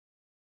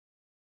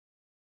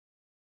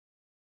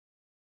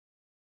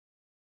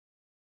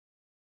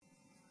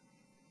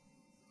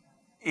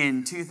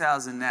In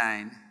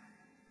 2009,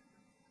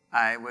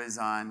 I was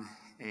on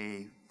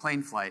a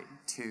plane flight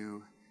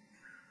to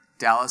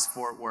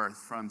Dallas-Fort Worth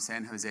from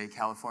San Jose,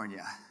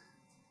 California.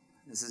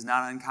 This is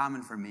not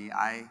uncommon for me.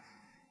 I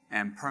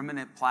am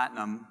permanent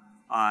platinum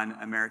on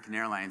American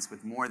Airlines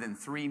with more than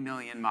 3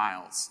 million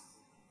miles.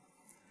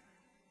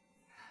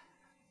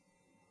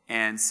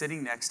 And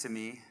sitting next to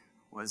me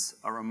was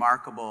a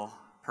remarkable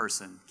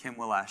person, Kim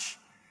Willesh.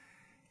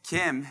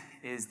 Kim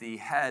is the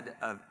head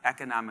of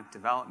economic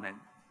development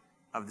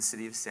of the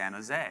City of San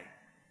Jose.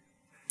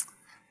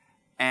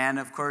 And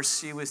of course,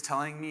 she was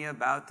telling me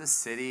about the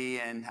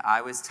city, and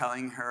I was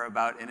telling her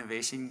about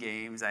innovation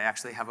games. I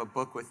actually have a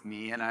book with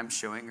me, and I'm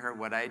showing her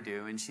what I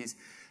do, and she's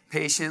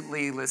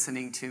patiently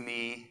listening to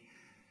me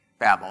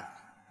babble.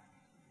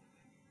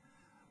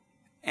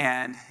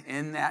 And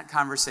in that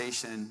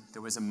conversation,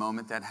 there was a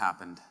moment that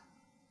happened.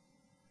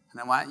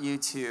 And I want you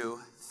to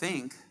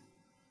think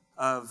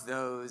of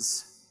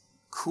those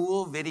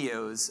cool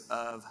videos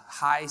of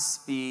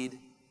high-speed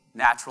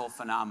natural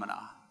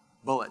phenomena,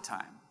 bullet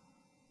time.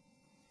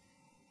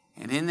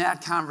 And in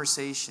that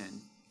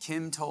conversation,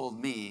 Kim told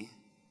me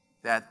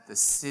that the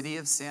city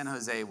of San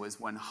Jose was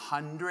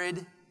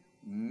 $100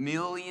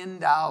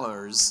 million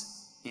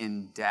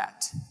in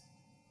debt.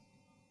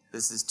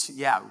 This is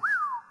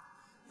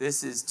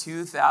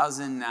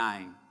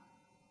 2009.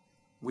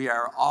 We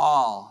are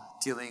all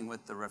dealing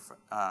with the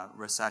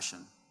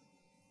recession.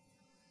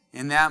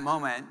 In that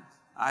moment,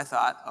 I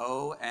thought,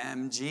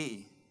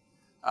 OMG,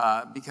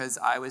 because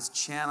I was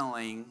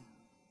channeling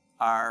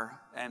our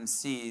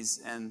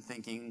MCs and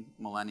thinking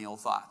millennial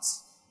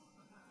thoughts.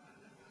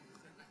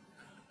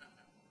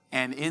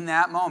 And in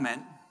that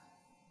moment,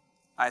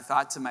 I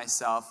thought to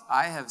myself,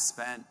 I have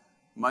spent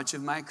much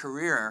of my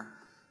career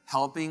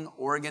helping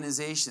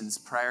organizations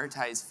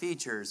prioritize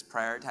features,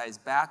 prioritize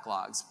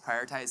backlogs,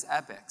 prioritize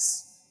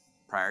epics,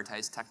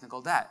 prioritize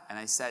technical debt. And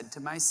I said to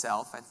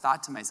myself, I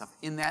thought to myself,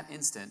 in that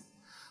instant,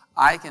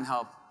 I can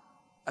help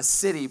a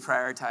city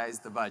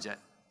prioritize the budget.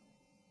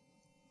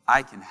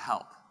 I can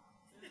help.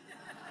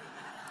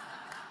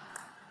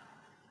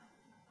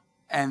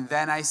 And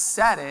then I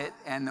said it,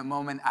 and the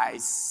moment I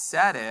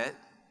said it,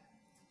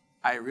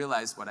 I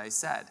realized what I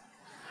said.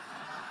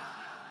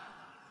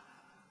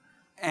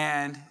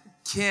 And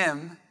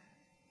Kim,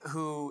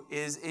 who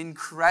is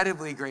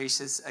incredibly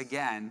gracious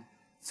again,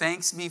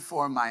 thanks me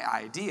for my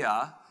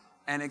idea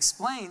and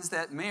explains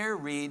that Mayor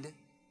Reed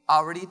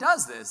already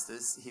does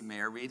this.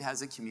 Mayor Reed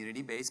has a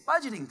community-based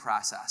budgeting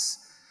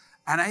process.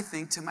 And I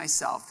think to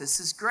myself, this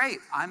is great.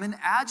 I'm an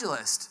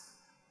Agilist.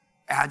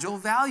 Agile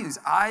values.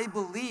 I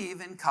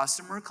believe in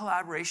customer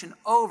collaboration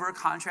over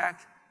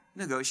contract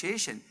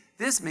negotiation.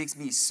 This makes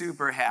me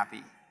super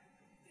happy.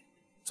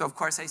 So of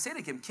course I say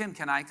to Kim, Kim,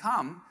 can I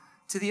come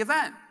to the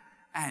event?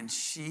 And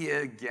she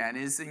again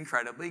is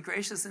incredibly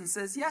gracious and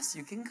says, yes,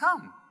 you can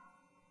come.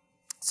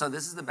 So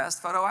this is the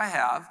best photo I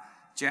have,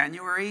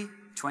 January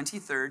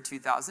 23rd,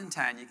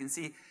 2010. You can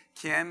see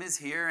Kim is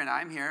here and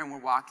I'm here and we're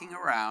walking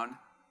around.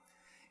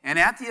 And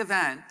at the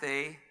event,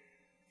 they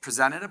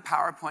presented a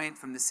PowerPoint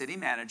from the city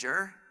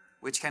manager,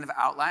 which kind of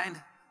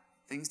outlined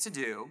things to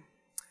do.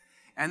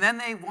 And then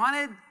they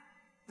wanted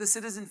the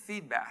citizen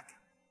feedback.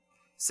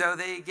 So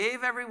they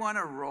gave everyone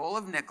a roll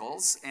of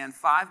nickels and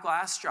 5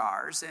 glass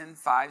jars and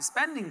 5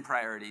 spending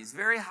priorities,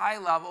 very high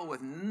level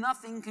with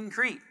nothing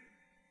concrete.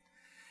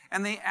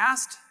 And they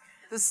asked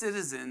the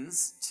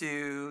citizens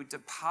to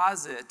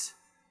deposit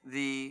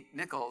the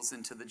nickels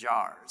into the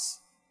jars.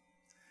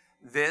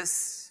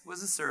 This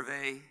was a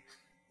survey.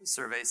 The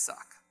surveys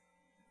suck.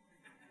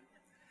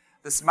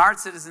 The smart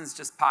citizens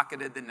just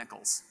pocketed the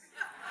nickels.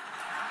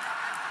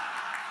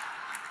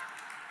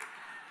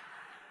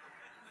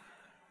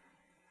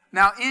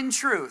 Now, in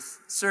truth,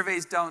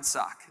 surveys don't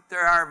suck.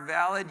 There are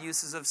valid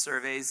uses of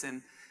surveys,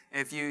 and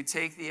if you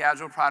take the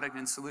Agile Product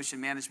and Solution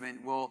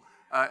Management, we'll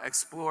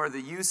explore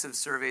the use of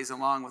surveys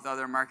along with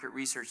other market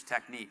research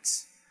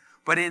techniques.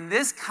 But in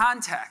this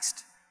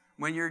context,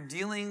 when you're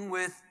dealing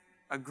with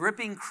a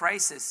gripping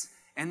crisis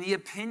and the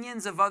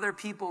opinions of other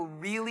people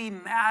really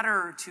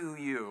matter to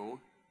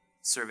you,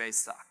 surveys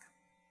suck.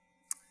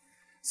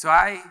 So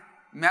I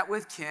met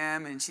with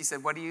Kim and she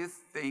said, what do you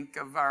think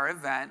of our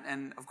event?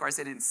 And of course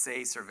I didn't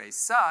say surveys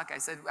suck. I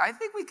said, I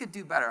think we could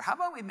do better. How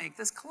about we make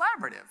this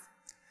collaborative?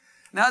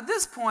 Now at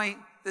this point,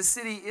 the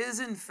city is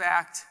in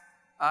fact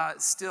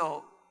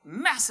still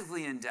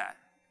massively in debt.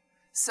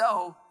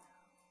 So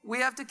we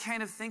have to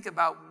kind of think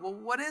about, well,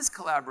 what is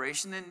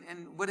collaboration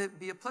and would it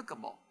be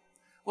applicable?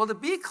 Well, to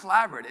be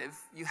collaborative,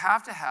 you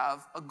have to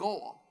have a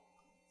goal,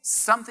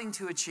 something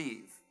to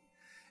achieve.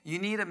 You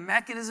need a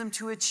mechanism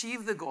to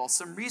achieve the goal,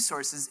 some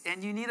resources,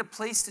 and you need a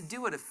place to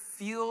do it, a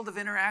field of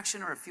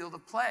interaction or a field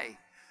of play.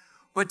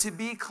 But to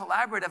be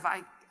collaborative,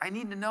 I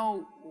need to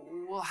know,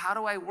 well, how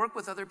do I work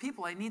with other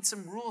people? I need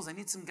some rules, I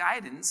need some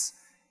guidance,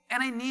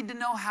 and I need to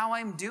know how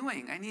I'm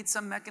doing. I need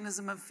some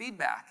mechanism of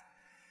feedback.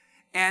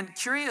 And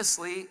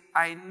curiously,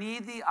 I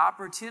need the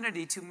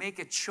opportunity to make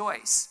a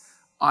choice.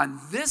 On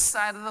this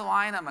side of the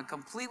line, I'm a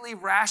completely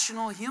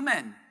rational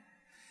human.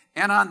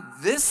 And on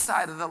this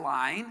side of the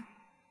line,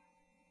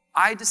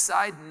 I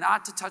decide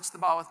not to touch the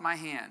ball with my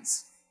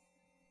hands.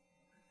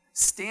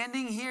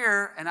 Standing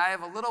here and I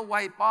have a little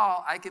white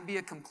ball, I can be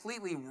a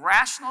completely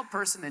rational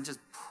person and just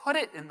put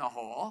it in the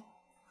hole.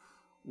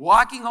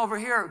 Walking over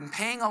here and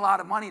paying a lot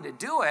of money to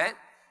do it,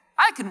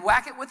 I can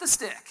whack it with a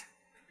stick.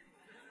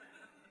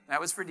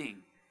 That was for Dean.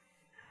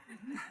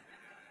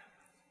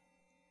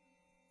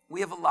 We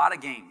have a lot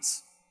of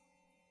games.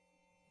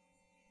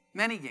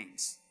 Many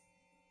games.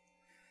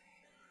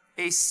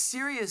 A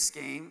serious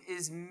game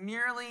is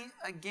merely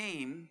a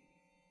game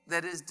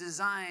that is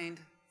designed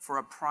for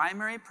a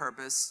primary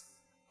purpose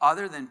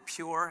other than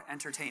pure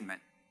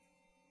entertainment.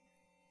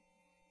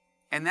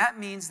 And that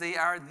means they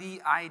are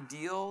the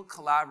ideal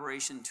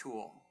collaboration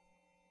tool.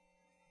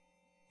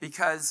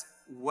 Because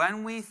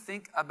when we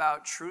think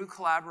about true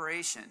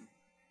collaboration,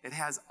 it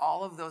has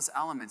all of those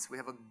elements. We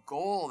have a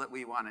goal that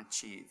we want to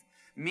achieve.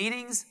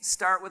 Meetings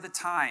start with a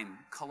time.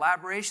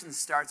 Collaboration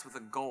starts with a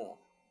goal.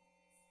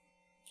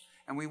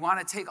 And we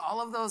want to take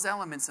all of those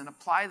elements and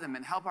apply them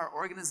and help our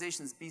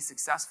organizations be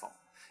successful.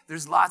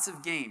 There's lots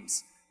of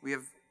games. We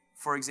have,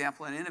 for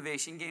example, in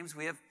innovation games,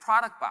 we have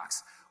Product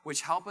Box,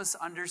 which help us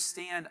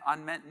understand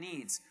unmet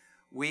needs.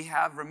 We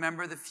have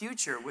Remember the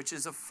Future, which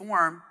is a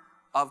form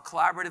of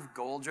collaborative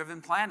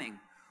goal-driven planning.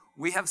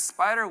 We have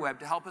Spiderweb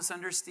to help us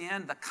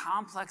understand the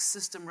complex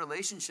system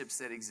relationships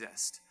that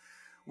exist.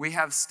 We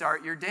have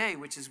Start Your Day,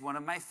 which is one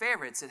of my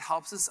favorites. It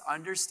helps us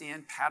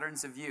understand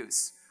patterns of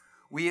use.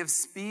 We have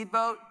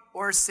Speedboat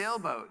or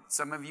Sailboat.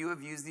 Some of you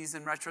have used these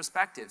in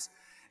retrospectives.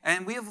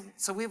 And we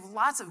have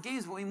lots of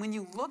games. When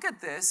you look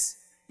at this,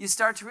 you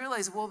start to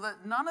realize, well,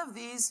 that none of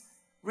these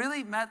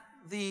really met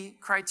the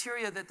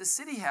criteria that the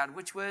city had,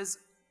 which was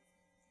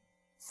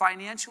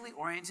financially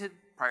oriented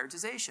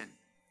prioritization.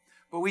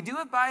 But we do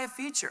it by a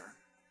feature.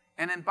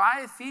 And in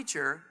by a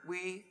feature,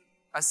 we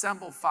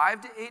assemble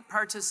 5 to 8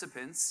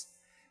 participants.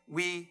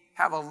 We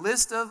have a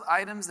list of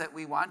items that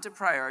we want to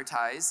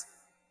prioritize.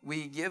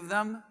 We give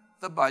them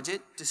the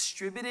budget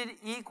distributed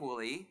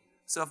equally.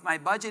 So if my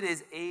budget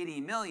is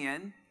 80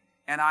 million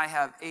and I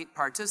have 8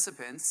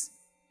 participants,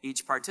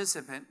 each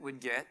participant would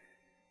get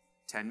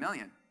 10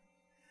 million.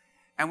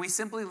 And we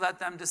simply let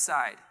them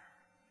decide.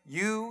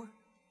 You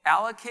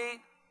allocate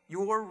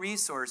your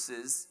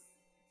resources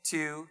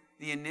to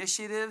the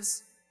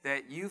initiatives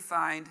that you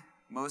find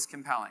most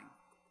compelling.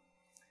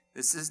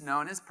 This is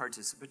known as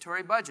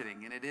participatory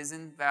budgeting, and it is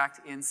in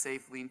fact in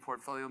safe lean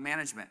portfolio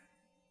management.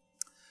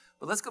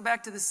 But let's go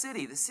back to the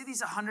city. The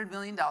city's $100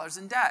 million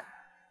in debt.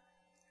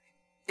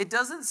 It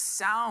doesn't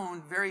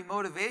sound very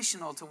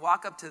motivational to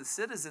walk up to the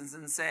citizens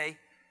and say,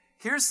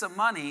 here's some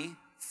money,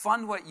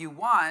 fund what you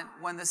want,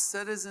 when the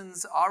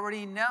citizens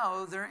already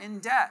know they're in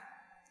debt.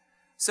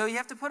 So you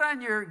have to put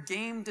on your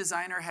game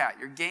designer hat,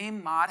 your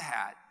game mod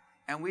hat,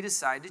 and we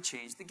decide to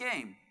change the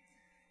game.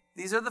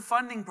 These are the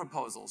funding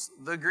proposals,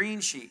 the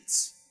green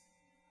sheets.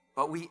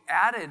 But we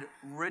added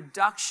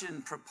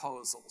reduction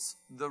proposals,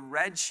 the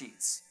red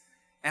sheets.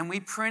 And we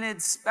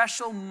printed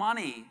special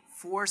money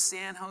for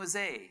San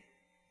Jose.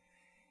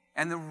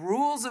 And the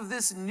rules of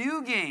this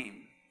new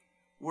game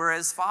were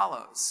as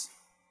follows.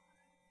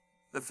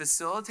 The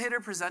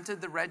facilitator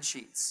presented the red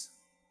sheets.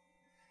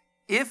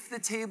 If the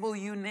table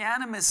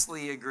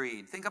unanimously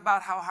agreed, think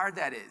about how hard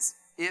that is.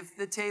 If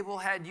the table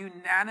had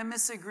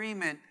unanimous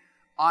agreement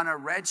on a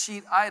red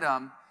sheet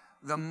item,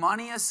 the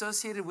money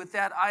associated with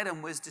that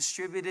item was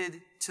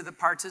distributed to the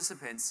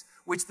participants,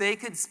 which they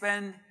could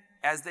spend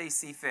as they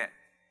see fit.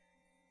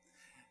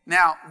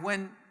 Now,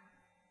 when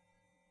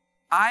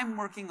I'm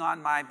working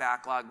on my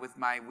backlog with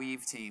my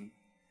Weave team,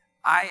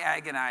 I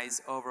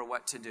agonize over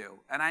what to do.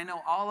 And I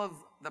know all of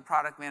the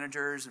product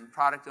managers and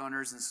product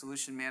owners and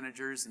solution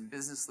managers and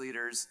business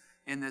leaders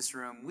in this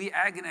room, we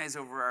agonize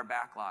over our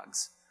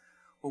backlogs.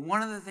 But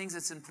one of the things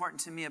that's important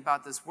to me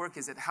about this work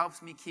is it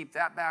helps me keep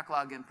that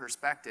backlog in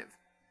perspective.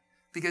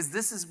 Because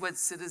this is what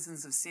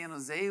citizens of San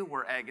Jose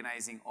were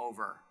agonizing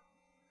over.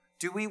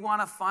 Do we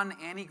want to fund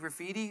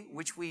anti-graffiti,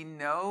 which we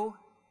know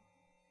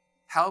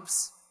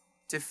helps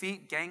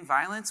defeat gang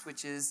violence,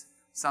 which is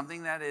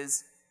something that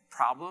is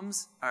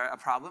a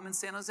problem in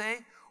San Jose?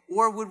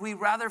 Or would we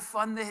rather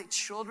fund the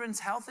Children's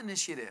Health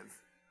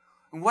Initiative?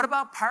 And what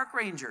about park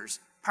rangers?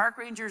 Park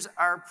rangers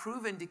are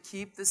proven to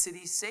keep the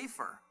city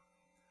safer.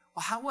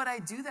 Well, how would I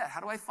do that?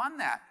 How do I fund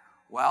that?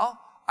 Well,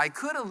 I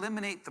could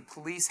eliminate the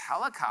police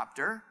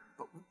helicopter,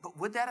 but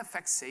would that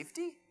affect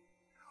safety?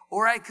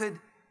 Or I could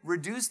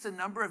reduce the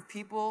number of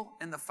people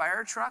in the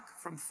fire truck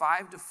from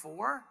 5 to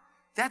 4.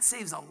 That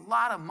saves a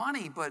lot of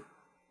money, but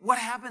what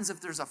happens if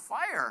there's a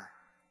fire?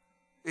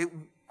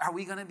 Are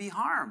we going to be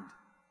harmed?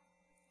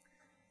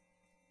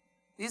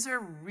 These are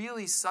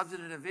really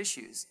substantive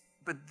issues,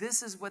 but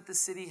this is what the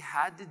city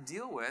had to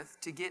deal with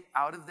to get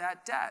out of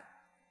that debt.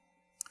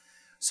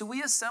 So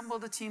we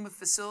assembled a team of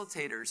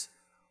facilitators.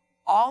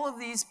 All of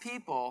these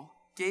people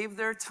gave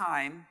their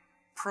time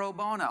pro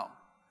bono.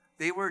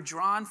 They were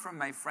drawn from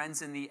my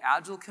friends in the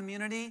Agile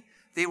community.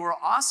 They were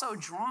also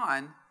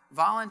drawn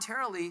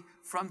voluntarily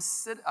from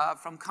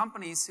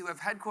companies who have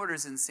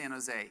headquarters in San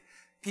Jose.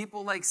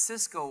 People like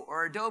Cisco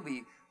or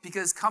Adobe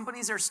because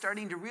companies are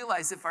starting to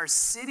realize if our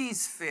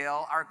cities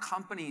fail, our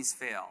companies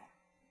fail.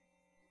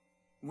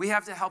 We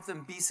have to help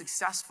them be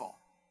successful.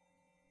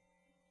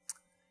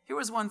 Here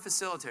was one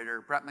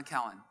facilitator, Brett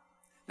McKellen.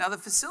 Now, the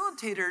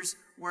facilitators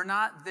were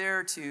not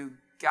there to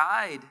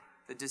guide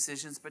the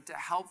decisions, but to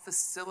help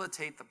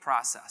facilitate the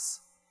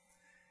process.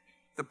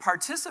 The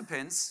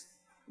participants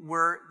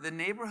were the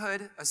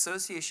neighborhood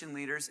association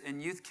leaders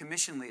and youth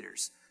commission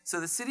leaders. So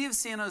the City of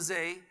San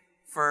Jose,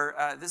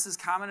 this is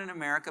common in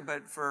America,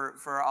 but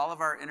for all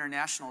of our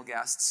international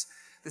guests,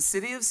 the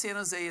City of San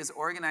Jose is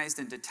organized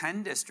into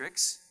 10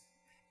 districts.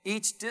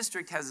 Each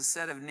district has a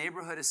set of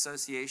neighborhood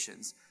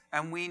associations.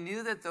 And we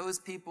knew that those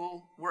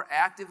people were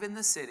active in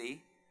the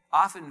city,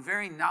 often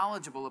very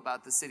knowledgeable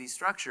about the city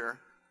structure.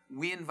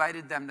 We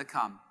invited them to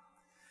come.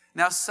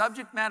 Now,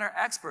 subject matter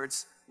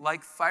experts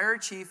like Fire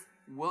Chief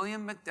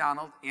William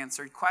McDonald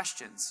answered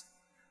questions.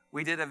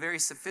 We did a very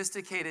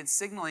sophisticated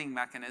signaling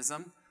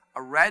mechanism,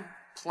 a red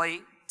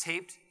plate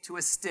taped to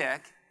a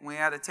stick. When we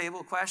had a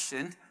table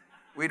question,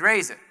 we'd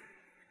raise it.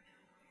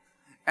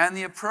 And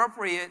the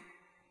appropriate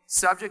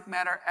subject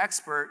matter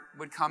expert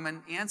would come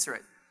and answer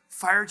it.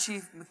 Fire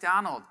Chief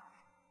McDonald,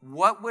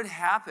 what would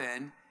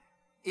happen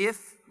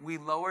if we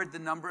lowered the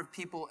number of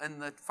people in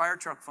the fire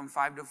truck from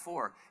 5 to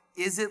 4?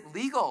 Is it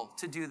legal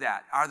to do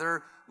that? Are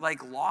there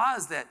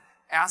laws that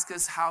ask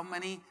us how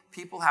many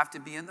people have to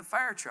be in the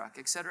fire truck,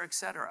 et cetera, et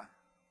cetera?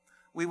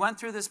 We went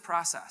through this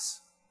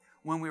process.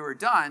 When we were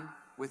done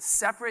with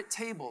separate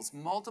tables,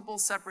 multiple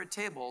separate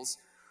tables,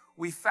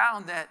 we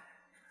found that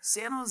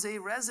San Jose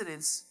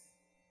residents,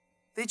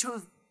 they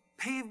chose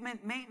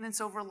pavement maintenance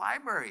over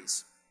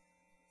libraries.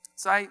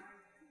 So I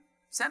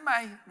sent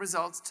my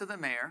results to the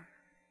mayor.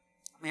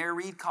 Mayor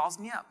Reed calls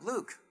me up.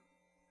 Luke,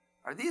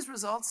 are these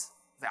results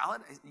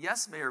valid?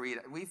 Yes, Mayor Reed.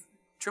 We've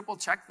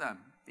triple-checked them.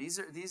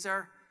 These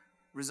are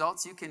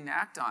results you can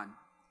act on.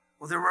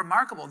 Well, they're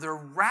remarkable. They're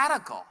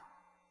radical.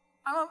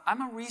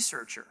 I'm a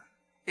researcher.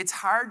 It's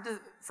hard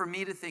for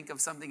me to think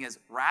of something as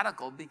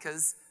radical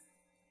because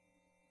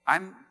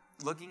I'm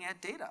looking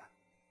at data.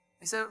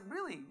 I said,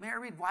 really,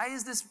 Mayor Reed, why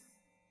is this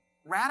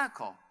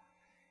radical?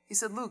 He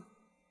said, Luke,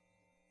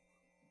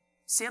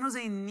 San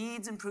Jose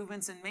needs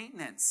improvements in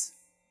maintenance.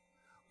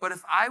 But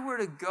if I were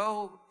to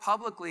go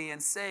publicly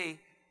and say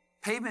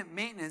pavement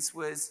maintenance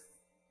was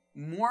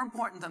more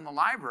important than the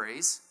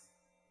libraries,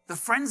 the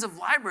friends of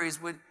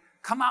libraries would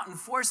come out in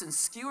force and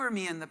skewer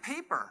me in the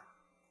paper.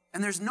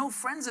 And there's no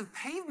friends of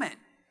pavement.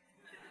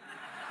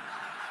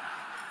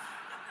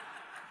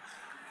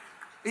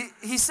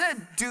 He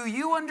said, do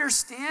you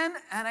understand?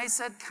 And I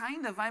said,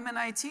 kind of. I'm in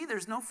IT.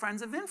 There's no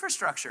friends of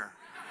infrastructure.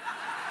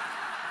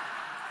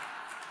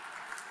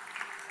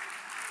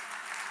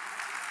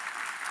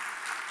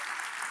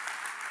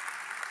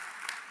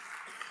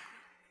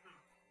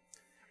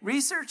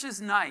 Research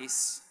is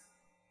nice.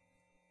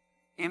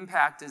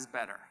 Impact is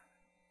better.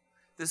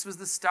 This was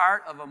the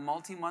start of a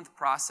multi-month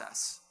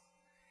process.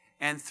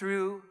 And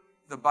through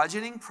the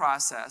budgeting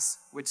process,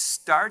 which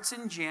starts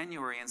in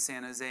January in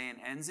San Jose and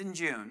ends in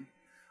June,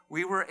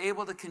 we were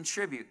able to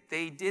contribute.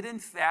 They did, in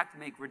fact,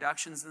 make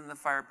reductions in the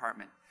fire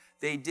department.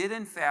 They did,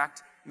 in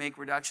fact, make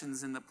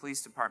reductions in the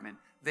police department.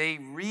 They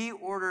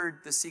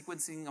reordered the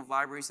sequencing of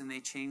libraries and they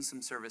changed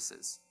some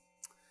services.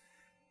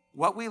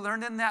 What we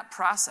learned in that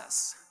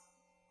process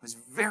was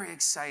very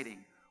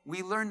exciting.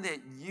 We learned that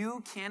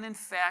you can, in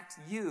fact,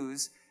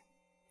 use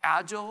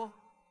agile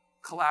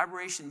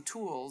collaboration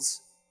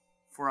tools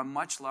for a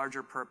much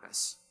larger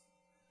purpose.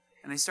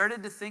 And I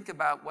started to think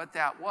about what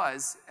that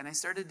was, and I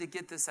started to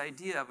get this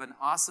idea of an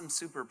awesome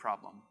super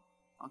problem.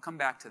 I'll come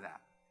back to that.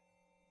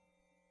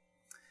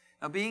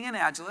 Now, being an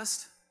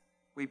Agilist,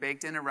 we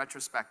baked in a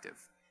retrospective,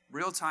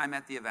 real time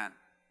at the event.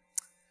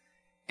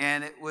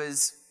 And it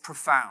was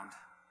profound.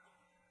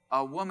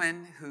 A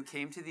woman who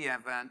came to the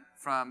event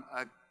from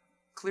a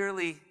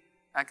clearly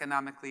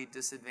economically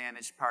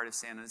disadvantaged part of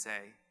San Jose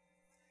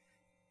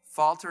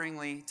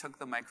falteringly took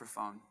the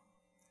microphone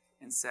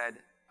and said,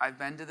 I've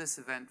been to this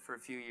event for a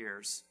few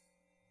years,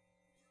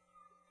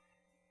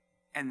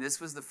 and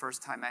this was the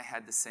first time I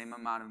had the same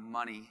amount of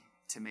money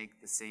to make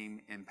the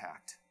same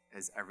impact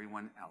as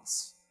everyone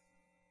else.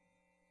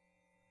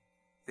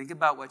 Think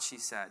about what she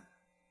said.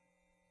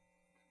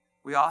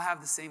 We all have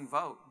the same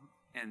vote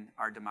in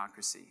our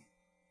democracy,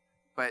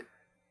 but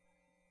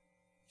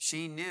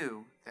she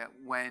knew that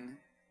when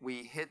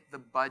we hit the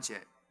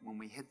budget, when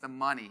we hit the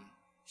money,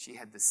 she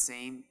had the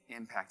same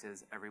impact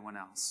as everyone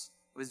else.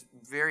 It was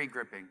very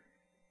gripping.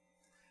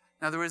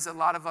 Now, there was a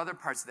lot of other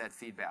parts of that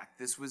feedback.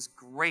 This was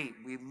great.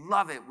 We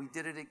love it. We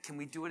did it. Can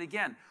we do it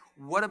again?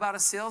 What about a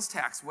sales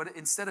tax?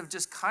 Instead of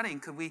just cutting,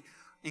 could we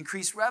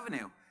increase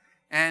revenue?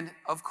 And,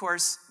 of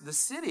course, the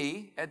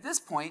city, at this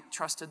point,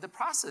 trusted the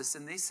process.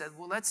 And they said,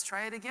 well, let's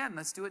try it again.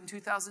 Let's do it in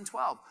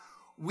 2012.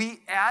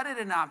 We added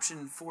an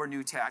option for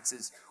new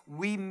taxes.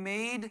 We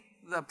made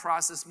the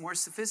process more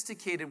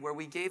sophisticated where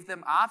we gave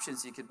them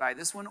options. You could buy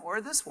this one or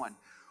this one.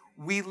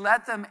 We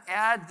let them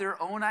add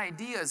their own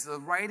ideas, the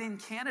write-in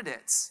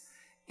candidates.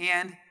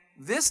 And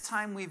this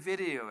time we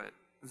videoed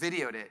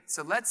it.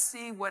 So let's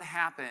see what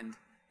happened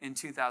in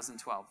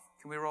 2012.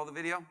 Can we roll the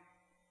video?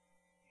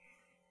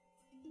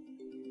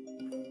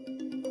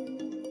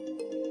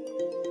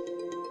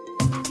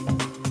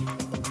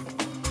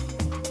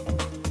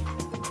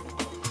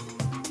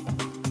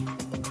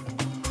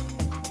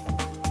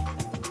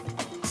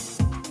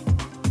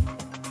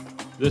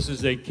 This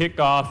is a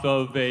kickoff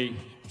of a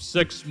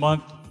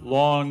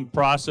 6-month-long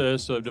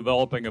process of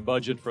developing a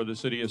budget for the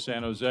City of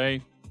San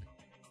Jose.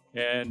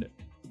 And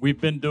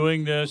we've been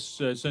doing this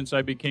since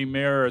I became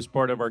mayor as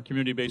part of our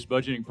community-based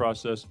budgeting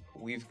process.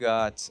 We've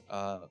got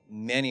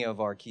many of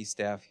our key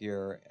staff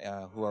here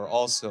who are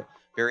also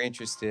very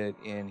interested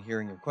in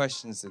hearing your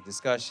questions, the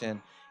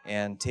discussion,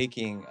 and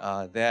taking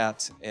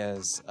that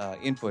as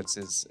inputs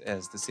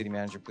as the city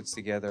manager puts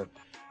together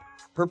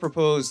her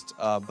proposed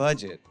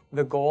budget.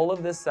 The goal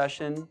of this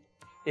session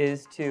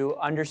is to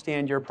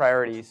understand your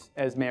priorities,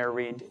 as Mayor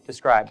Reed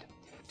described,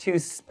 to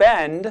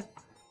spend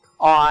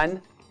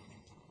on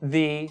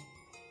the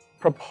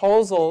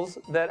proposals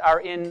that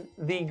are in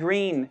the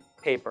green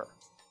paper.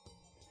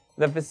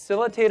 The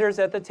facilitators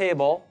at the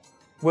table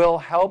will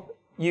help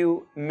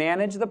you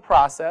manage the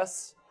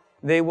process.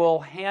 They will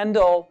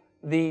handle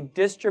the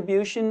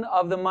distribution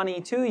of the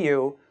money to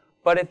you,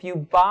 but if you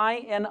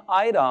buy an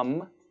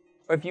item,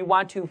 or if you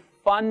want to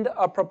fund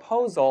a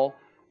proposal,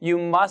 you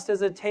must,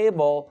 as a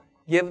table,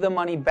 give the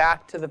money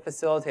back to the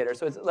facilitator.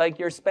 So it's like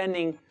you're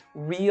spending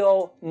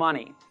real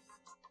money.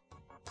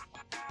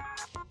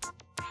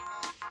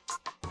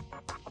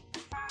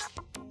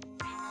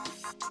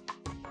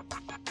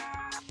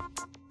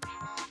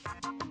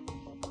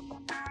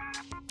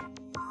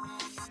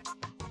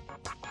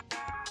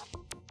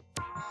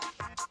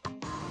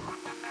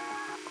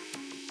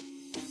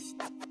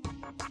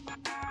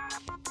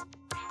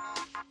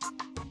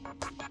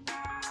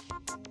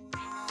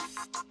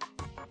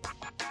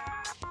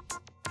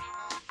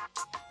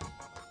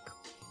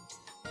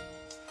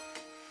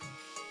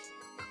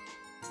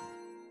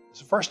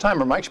 The first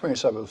time, or my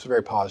experience of it was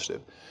very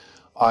positive.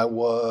 I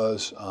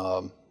was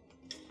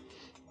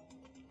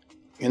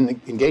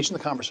engaged in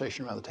the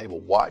conversation around the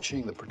table,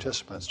 watching the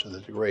participants to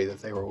the degree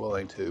that they were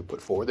willing to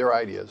put forward their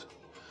ideas,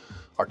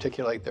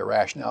 articulate their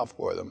rationale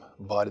for them,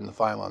 but in the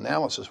final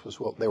analysis was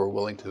what they were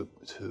willing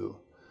to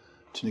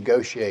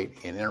negotiate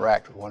and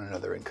interact with one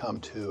another and come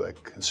to a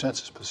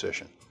consensus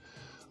position.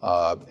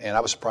 And I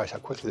was surprised how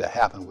quickly that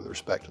happened with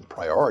respect to the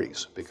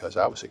priorities, because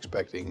I was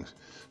expecting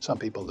some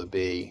people to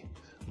be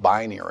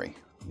binary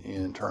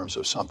in terms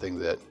of something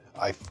that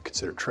I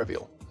consider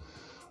trivial.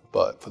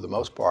 But for the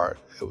most part,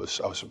 I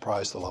was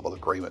surprised at the level of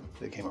agreement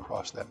that came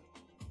across that.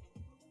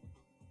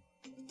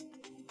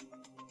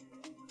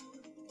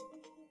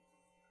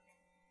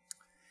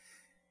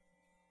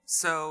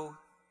 So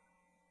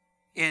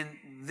in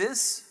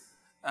this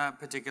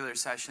particular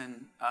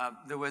session,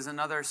 there was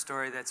another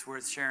story that's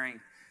worth sharing.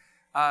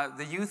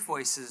 The youth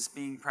voices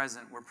being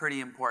present were pretty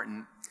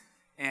important.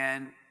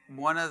 And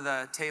one of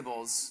the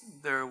tables,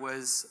 there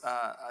was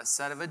a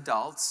set of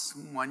adults,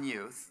 one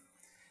youth,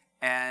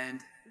 and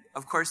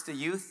of course the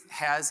youth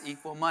has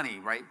equal money,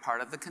 right?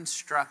 Part of the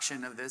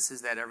construction of this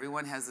is that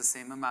everyone has the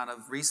same amount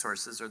of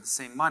resources or the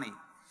same money.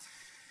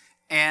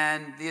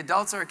 And the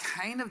adults are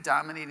kind of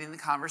dominating the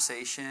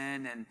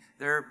conversation, and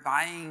they're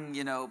buying,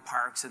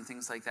 parks and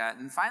things like that.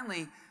 And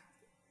finally,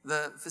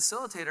 the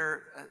facilitator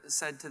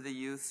said to the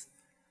youth,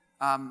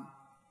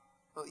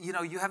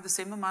 you have the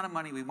same amount of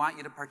money, we want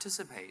you to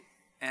participate.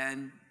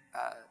 And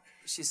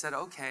she said,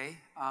 okay,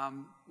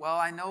 well,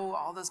 I know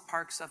all this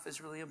park stuff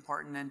is really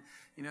important, and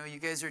you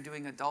guys are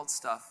doing adult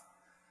stuff.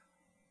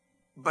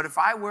 But if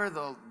I wear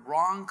the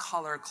wrong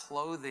color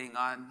clothing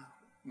on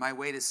my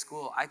way to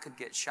school, I could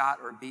get shot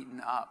or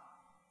beaten up.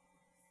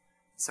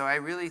 So I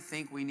really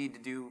think we need to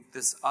do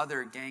this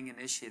other gang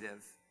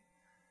initiative.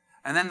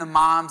 And then the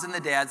moms and the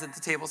dads at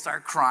the table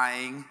start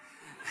crying.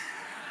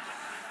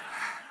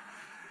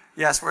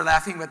 Yes, we're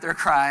laughing, but they're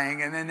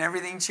crying, and then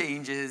everything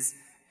changes.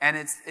 And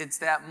it's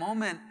that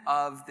moment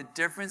of the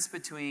difference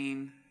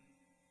between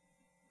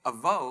a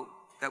vote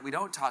that we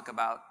don't talk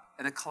about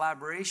and a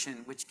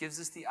collaboration, which gives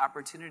us the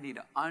opportunity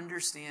to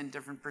understand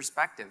different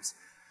perspectives.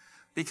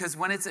 Because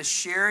when it's a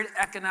shared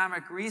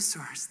economic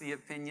resource, the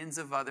opinions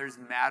of others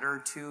matter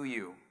to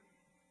you,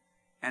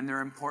 and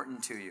they're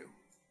important to you.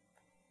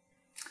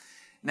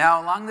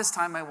 Now, along this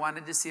time, I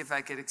wanted to see if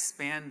I could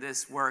expand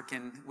this work,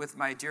 and with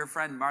my dear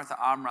friend Martha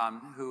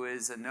Amram, who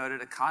is a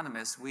noted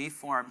economist, we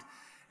formed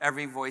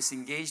Every Voice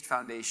Engaged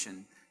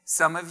Foundation.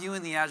 Some of you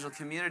in the Agile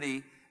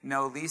community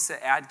know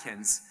Lisa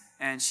Adkins,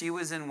 and she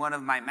was in one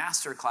of my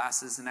master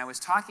classes, and I was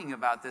talking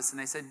about this,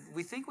 and I said,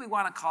 we think we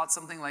want to call it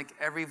something like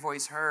Every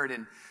Voice Heard,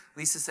 and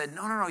Lisa said,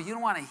 no, you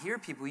don't want to hear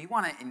people, you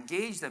want to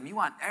engage them, you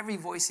want every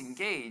voice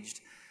engaged.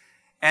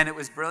 And it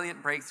was a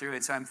brilliant breakthrough,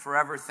 and so I'm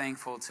forever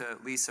thankful to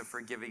Lisa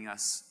for giving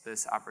us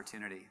this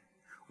opportunity.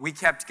 We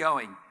kept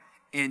going.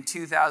 In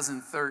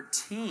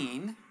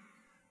 2013,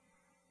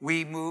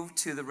 we moved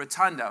to the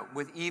Rotunda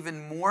with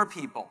even more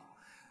people.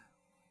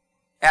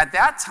 At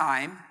that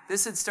time,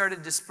 this had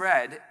started to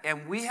spread,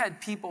 and we had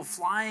people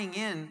flying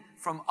in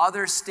from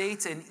other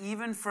states and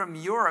even from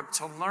Europe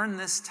to learn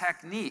this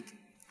technique.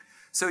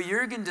 So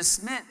Jurgen de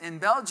Smet in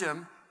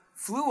Belgium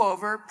flew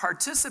over,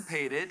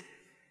 participated,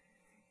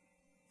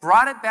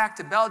 brought it back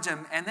to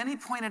Belgium, and then he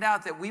pointed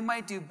out that we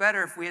might do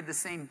better if we had the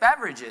same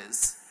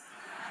beverages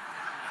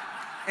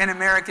in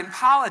American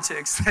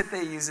politics that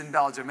they use in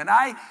Belgium. And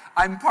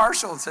I'm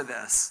partial to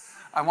this.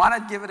 I want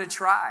to give it a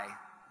try.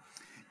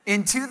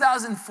 In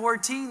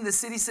 2014, the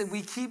city said,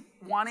 we keep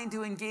wanting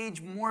to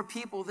engage more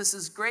people. This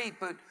is great,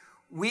 but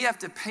we have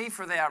to pay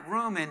for that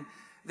room. And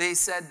they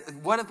said,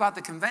 what about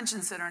the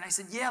convention center? And I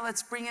said, yeah,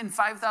 let's bring in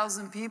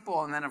 5,000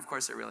 people. And then, of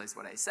course, I realized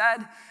what I said.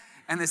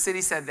 And the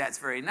city said, that's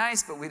very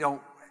nice, but we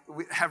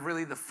have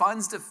really the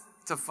funds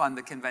to fund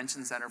the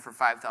convention center for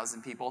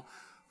 5,000 people.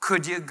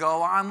 Could you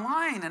go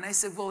online? And I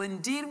said, well,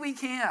 indeed we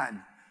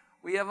can.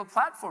 We have a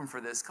platform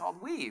for this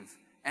called Weave.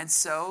 And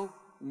so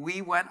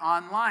we went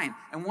online.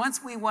 And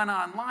once we went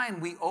online,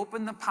 we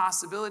opened the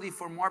possibility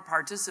for more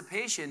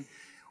participation.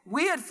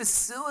 We had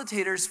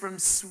facilitators from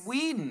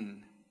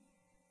Sweden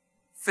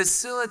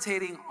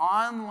facilitating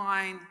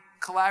online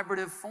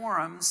collaborative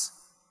forums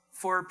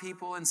for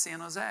people in San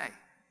Jose.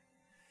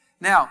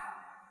 Now,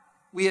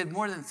 we had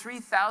more than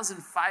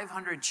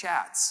 3,500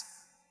 chats.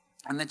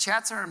 And the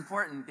chats are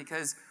important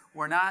because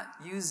we're not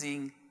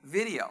using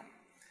video.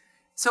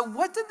 So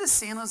what did the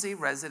San Jose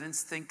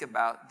residents think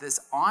about this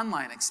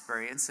online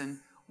experience, and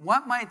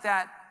what might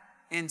that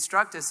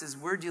instruct us as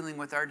we're dealing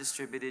with our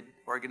distributed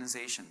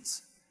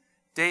organizations?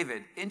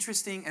 David,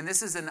 interesting, and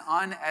this is an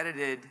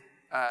unedited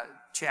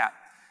chat.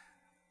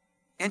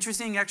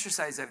 Interesting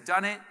exercise. I've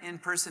done it in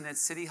person at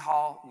City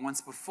Hall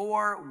once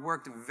before,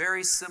 worked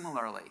very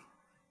similarly.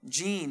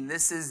 Gene,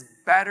 this is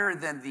better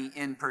than the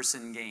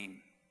in-person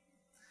game.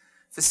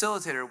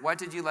 Facilitator, what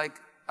did you like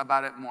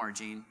about it more,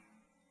 Gene?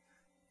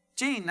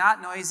 Gene,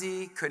 not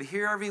noisy, could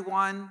hear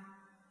everyone,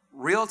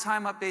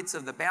 real-time updates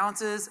of the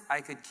balances, I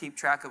could keep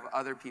track of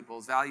other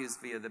people's values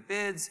via the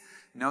bids,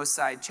 no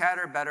side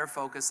chatter, better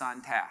focus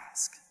on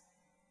task.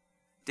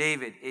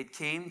 David, it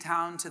came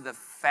down to the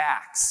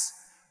facts,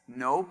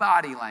 no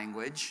body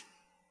language,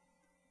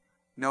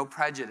 no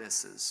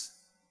prejudices,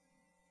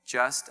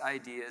 just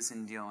ideas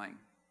in dealing.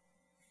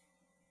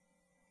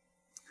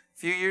 A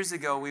few years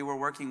ago, we were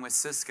working with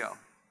Cisco,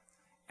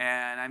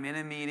 and I'm in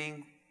a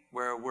meeting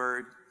where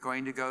we're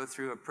going to go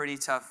through a pretty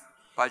tough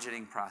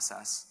budgeting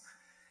process.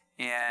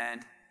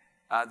 And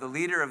the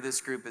leader of this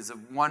group is a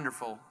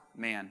wonderful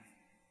man,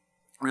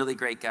 really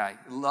great guy,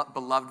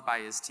 beloved by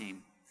his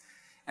team.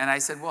 And I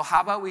said, well,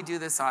 how about we do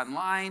this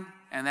online,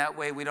 and that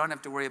way we don't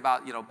have to worry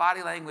about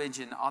body language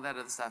and all that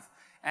other stuff.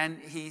 And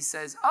he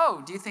says,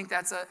 oh, do you think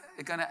that's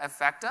going to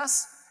affect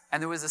us?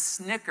 And there was a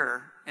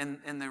snicker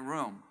in the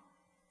room.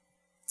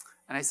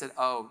 And I said,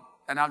 oh,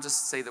 and I'll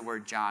just say the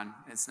word John.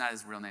 It's not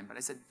his real name. But I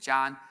said,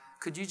 John,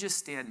 could you just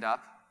stand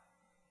up?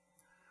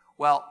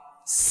 Well,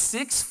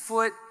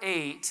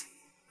 6'8",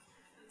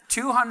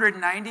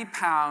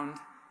 290-pound,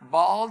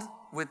 bald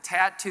with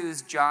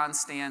tattoos, John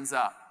stands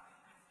up.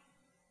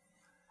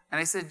 And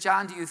I said,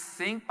 John, do you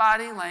think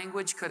body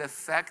language could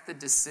affect the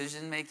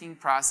decision-making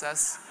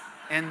process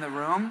in the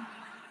room?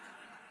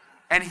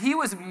 And he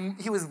was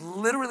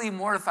literally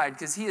mortified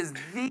because he is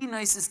the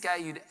nicest guy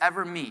you'd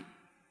ever meet.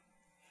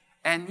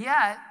 And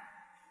yet,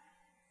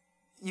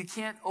 you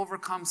can't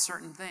overcome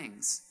certain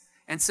things.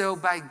 And so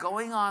by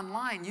going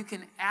online, you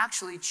can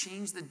actually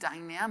change the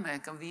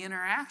dynamic of the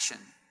interaction.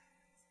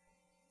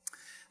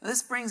 Now,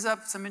 this brings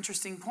up some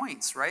interesting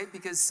points, right?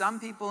 Because some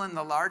people in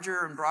the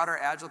larger and broader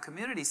Agile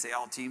community say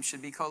all teams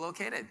should be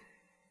co-located.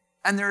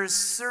 And there are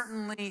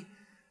certainly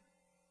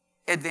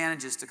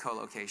advantages to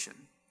co-location.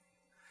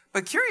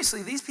 But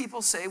curiously, these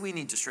people say we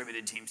need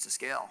distributed teams to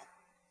scale.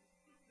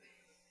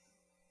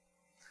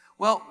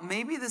 Well,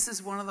 maybe this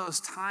is one of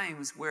those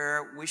times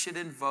where we should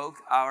invoke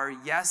our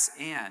yes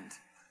and,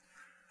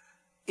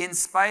 in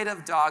spite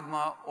of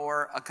dogma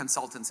or a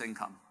consultant's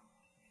income.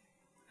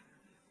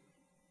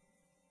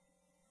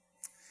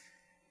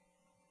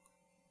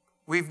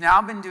 We've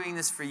now been doing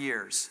this for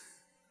years.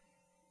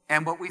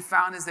 And what we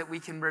found is that we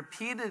can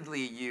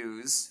repeatedly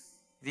use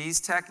these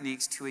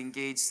techniques to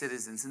engage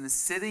citizens. And the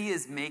city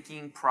is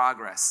making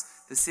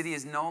progress. The city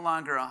is no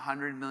longer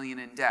 $100 million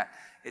in debt.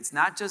 It's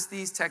not just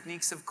these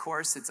techniques, of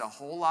course. It's a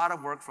whole lot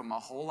of work from a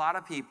whole lot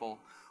of people,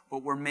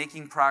 but we're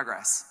making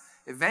progress.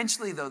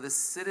 Eventually, though, the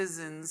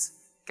citizens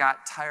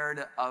got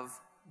tired of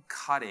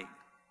cutting.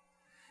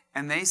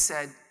 And they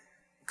said,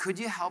 could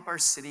you help our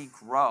city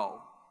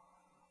grow?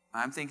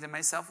 I'm thinking to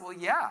myself, well,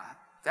 yeah.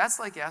 That's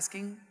like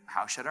asking,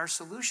 how should our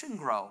solution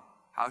grow?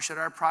 How should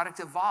our product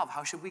evolve?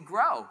 How should we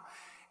grow?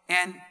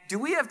 And do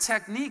we have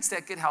techniques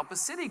that could help a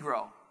city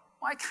grow?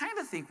 Well, I kind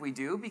of think we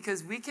do,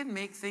 because we can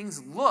make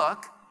things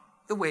look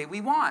the way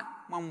we want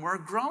when we're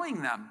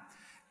growing them.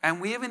 And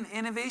we have an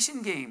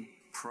innovation game,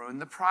 prune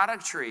the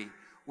product tree.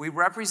 We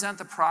represent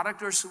the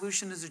product or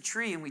solution as a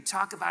tree, and we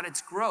talk about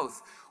its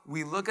growth.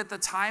 We look at the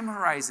time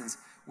horizons.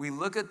 We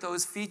look at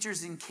those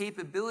features and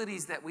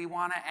capabilities that we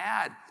want to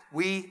add.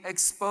 We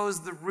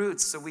expose the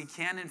roots so we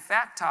can, in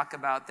fact, talk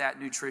about that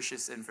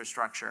nutritious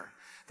infrastructure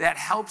that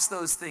helps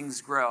those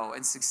things grow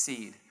and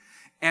succeed.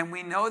 And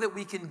we know that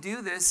we can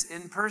do this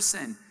in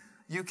person.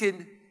 You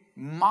can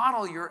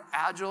model your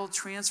agile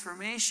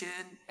transformation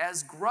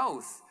as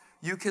growth.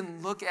 You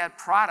can look at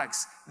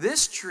products.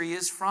 This tree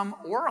is from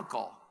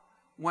Oracle,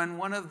 when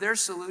one of their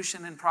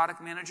solution and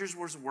product managers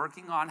was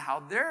working on how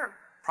their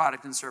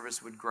product and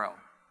service would grow.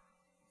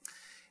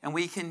 And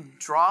we can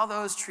draw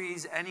those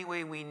trees any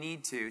way we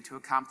need to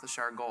accomplish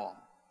our goal.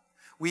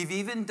 We've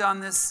even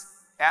done this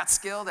at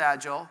Scaled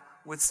Agile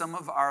with some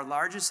of our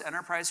largest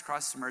enterprise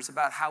customers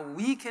about how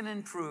we can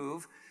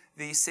improve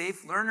the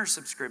Safe Learner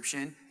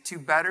subscription to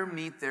better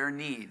meet their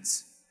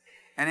needs.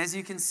 And as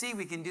you can see,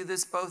 we can do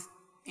this both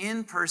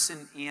in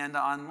person and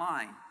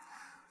online.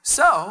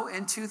 So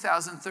in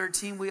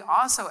 2013, we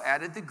also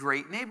added the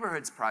Great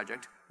Neighborhoods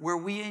Project, where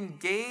we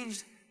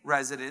engaged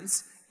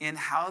residents in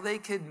how they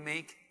could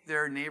make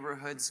their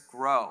neighborhoods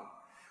grow.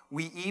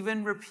 We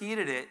even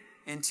repeated it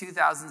in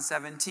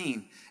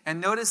 2017.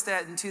 And notice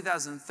that in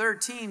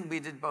 2013, we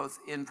did both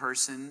in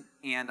person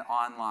and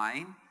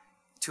online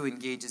to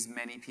engage as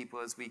many people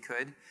as we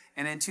could.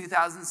 And in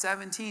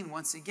 2017,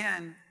 once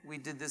again, we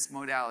did this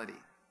modality.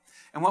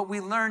 And what we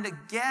learned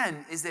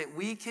again is that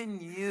we can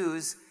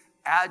use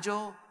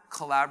agile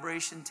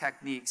collaboration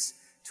techniques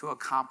to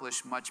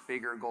accomplish much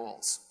bigger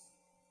goals.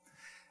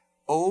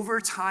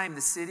 Over time,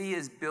 the city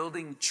is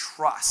building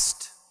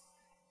trust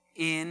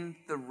in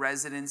the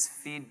residents'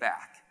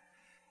 feedback.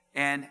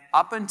 And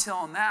up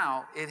until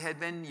now, it had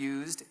been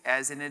used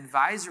as an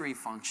advisory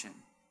function.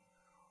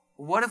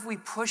 What if we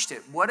pushed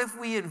it? What if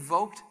we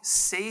invoked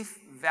safe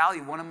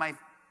value? One of my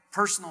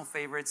personal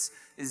favorites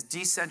is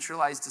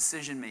decentralized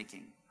decision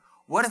making.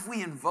 What if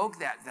we invoke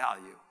that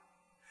value?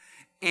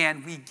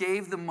 And we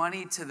gave the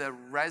money to the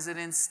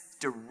residents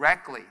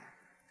directly.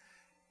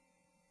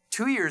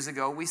 2 years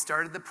ago, we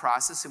started the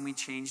process and we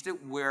changed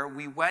it where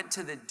we went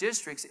to the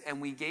districts and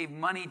we gave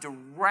money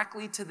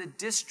directly to the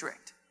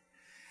district.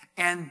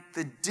 And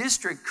the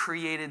district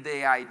created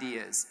the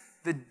ideas.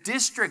 The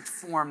district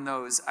formed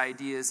those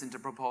ideas into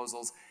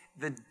proposals.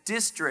 The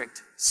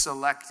district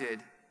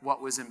selected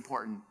what was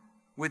important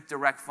with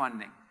direct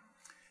funding.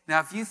 Now,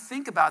 if you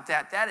think about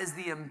that, that is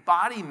the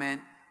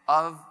embodiment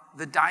of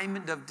the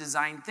diamond of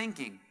design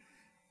thinking.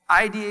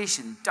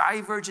 Ideation,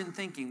 divergent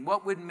thinking,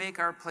 what would make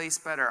our place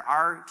better,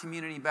 our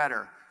community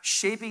better,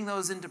 shaping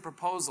those into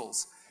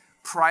proposals,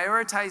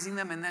 prioritizing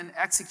them, and then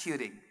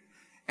executing.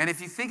 And if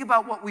you think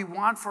about what we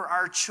want for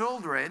our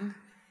children,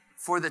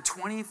 for the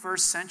 21st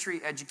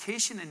century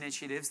education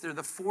initiatives, they're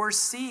the 4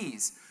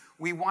 C's.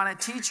 We want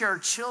to teach our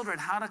children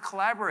how to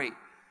collaborate,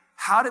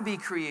 how to be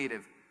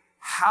creative,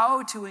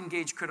 how to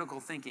engage critical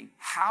thinking,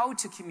 how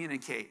to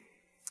communicate.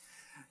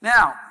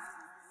 Now,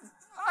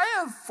 I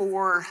have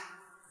 4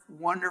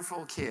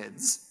 wonderful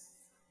kids.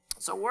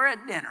 So we're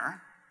at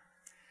dinner,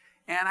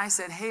 and I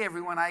said, hey,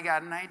 everyone, I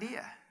got an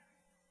idea.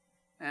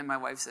 And my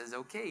wife says,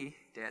 okay,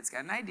 Dad's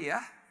got an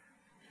idea.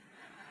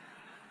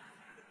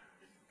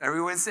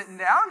 Everyone's sitting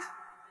down?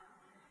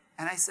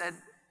 And I said,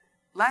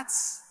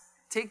 let's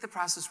take the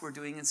process we're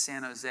doing in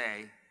San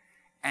Jose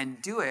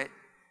and do it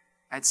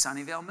at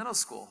Sunnyvale Middle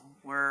School,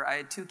 where I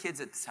had 2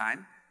 kids at the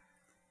time.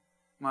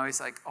 My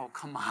wife's like, oh,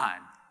 come on.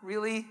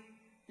 Really?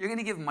 You're going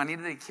to give money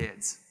to the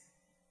kids?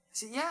 I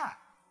said, yeah.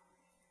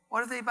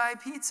 What if they buy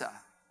pizza?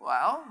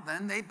 Well,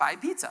 then they buy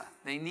pizza.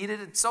 They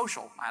needed it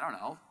social. I don't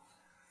know.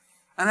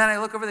 And then I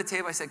look over the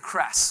table. I said,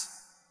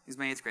 Cress. He's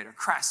my 8th grader.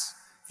 Cress,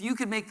 if you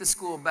could make the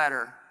school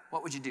better,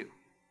 what would you do?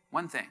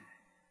 One thing.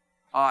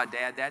 Oh,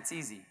 Dad, that's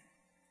easy.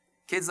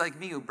 Kids like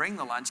me who bring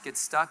the lunch get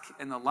stuck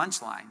in the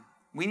lunch line.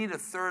 We need a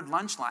 3rd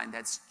lunch line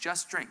that's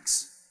just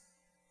drinks.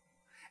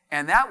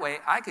 And that way,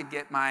 I could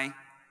get my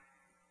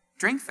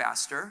drink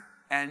faster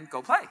and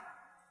go play.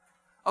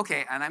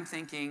 Okay, and I'm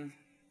thinking,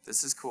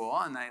 this is cool.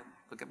 And I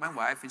look at my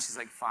wife, and she's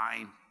like,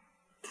 fine.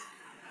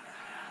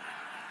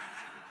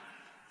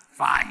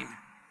 Fine.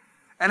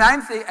 And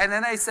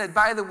then I said,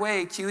 by the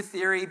way, Q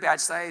theory, batch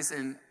size,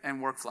 and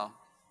workflow.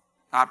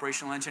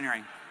 Operational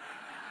engineering.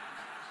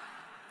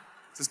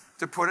 Just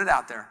to put it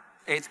out there,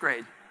 8th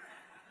grade.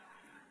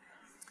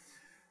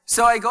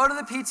 So I go to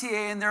the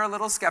PTA, and they're a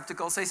little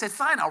skeptical. So I said,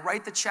 fine, I'll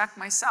write the check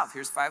myself.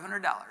 Here's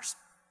 $500.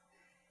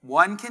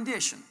 One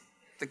condition,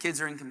 the kids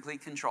are in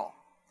complete control.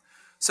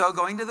 So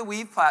going to the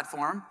Weave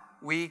platform,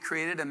 we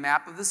created a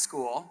map of the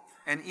school,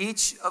 and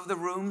each of the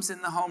rooms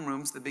in the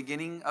homerooms, the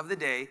beginning of the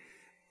day,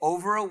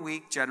 over a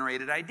week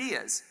generated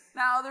ideas.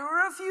 Now, there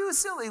were a few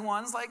silly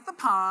ones like the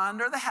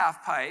pond or the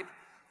half pipe,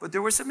 but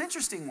there were some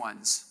interesting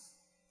ones.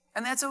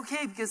 And that's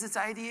okay because it's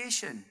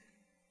ideation.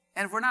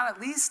 And if we're not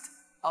at least,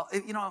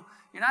 you're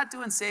not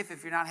doing safe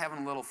if you're not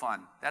having a little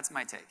fun. That's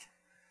my take.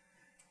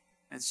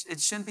 It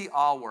shouldn't be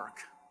all work.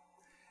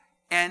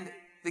 And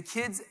the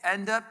kids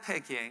end up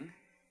picking,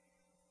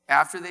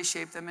 after they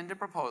shape them into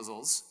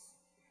proposals,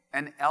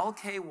 an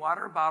LK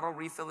water bottle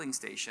refilling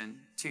station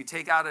to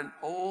take out an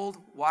old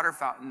water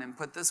fountain and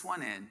put this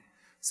one in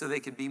so they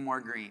could be more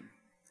green.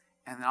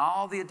 And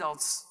all the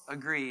adults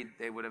agreed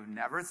they would have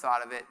never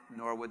thought of it,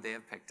 nor would they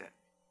have picked it.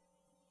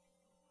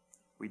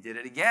 We did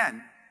it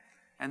again,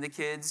 and the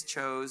kids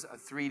chose a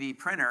 3D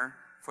printer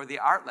for the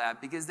art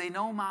lab because they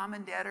know mom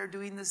and dad are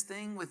doing this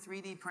thing with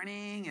 3D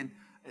printing and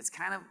it's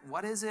kind of,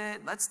 what is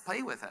it? Let's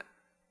play with it.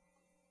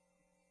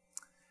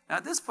 Now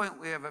at this point,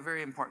 we have a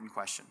very important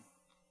question.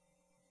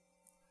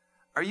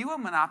 Are you a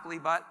Monopoly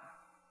butt?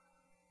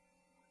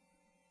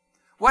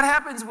 What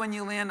happens when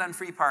you land on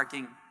free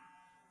parking?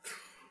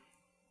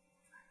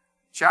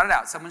 Shout it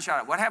out. Someone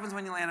shout it. What happens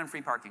when you land on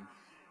free parking?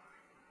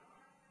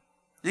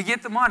 You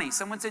get the money.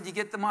 Someone said you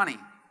get the money.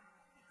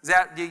 Is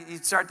that, you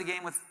start the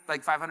game with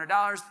like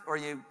 $500 or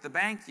the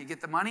bank, you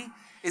get the money?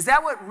 Is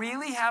that what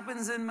really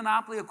happens in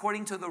Monopoly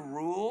according to the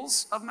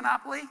rules of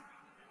Monopoly?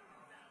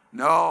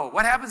 No.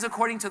 What happens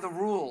according to the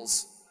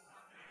rules?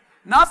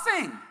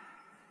 Nothing.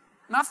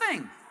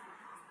 Nothing.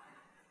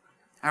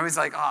 I was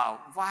like, oh,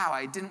 wow,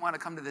 I didn't want to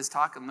come to this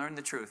talk and learn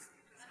the truth.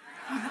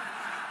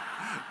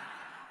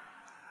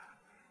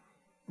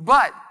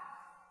 But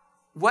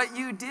what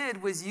you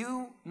did was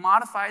you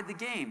modified the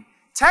game.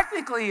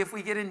 Technically, if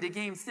we get into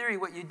game theory,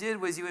 what you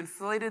did was you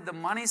inflated the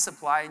money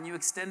supply and you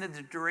extended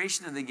the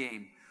duration of the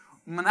game.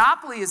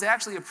 Monopoly is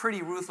actually a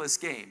pretty ruthless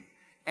game.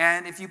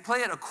 And if you play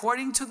it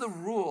according to the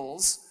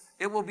rules,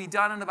 it will be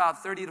done in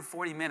about 30 to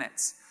 40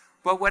 minutes.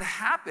 But what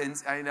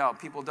happens, I know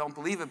people don't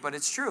believe it, but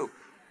it's true.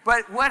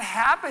 But what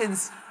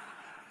happens,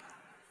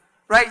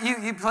 right,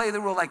 you play the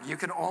rule like you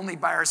can only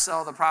buy or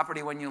sell the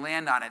property when you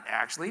land on it.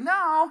 Actually,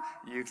 no,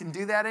 you can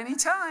do that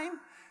anytime.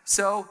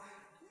 So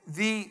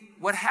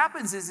what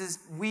happens is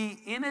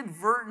we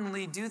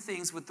inadvertently do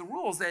things with the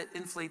rules that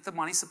inflate the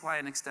money supply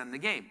and extend the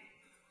game.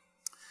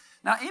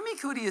 Now, Amy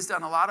Cootie has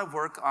done a lot of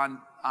work on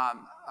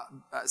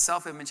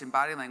self-image and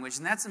body language,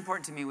 and that's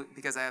important to me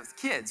because I have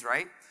kids,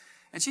 right?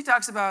 And she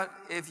talks about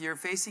if you're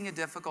facing a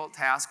difficult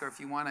task or if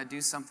you want to do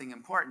something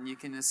important, you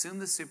can assume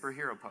the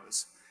superhero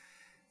pose.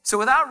 So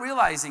without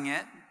realizing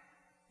it,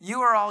 you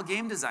are all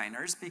game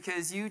designers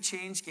because you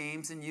change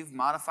games and you've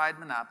modified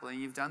Monopoly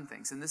and you've done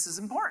things, and this is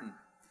important.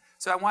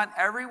 So I want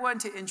everyone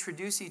to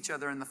introduce each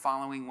other in the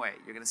following way.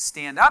 You're going to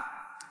stand up,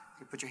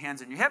 you put your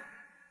hands on your hip,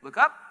 look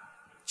up,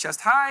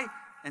 chest high,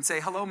 and say,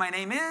 hello, my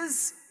name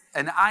is,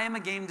 and I am a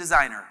game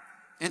designer.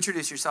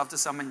 Introduce yourself to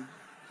someone.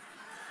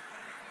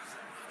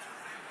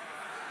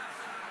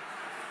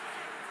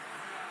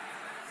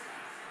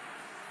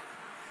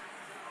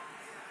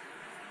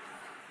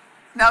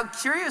 Now,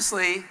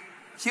 curiously,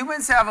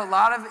 humans have a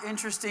lot of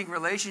interesting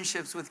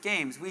relationships with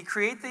games. We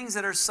create things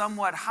that are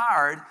somewhat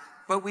hard,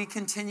 but we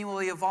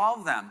continually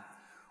evolve them,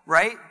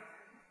 right?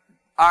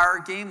 Our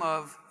game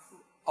of,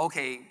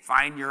 okay,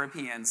 fine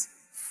Europeans,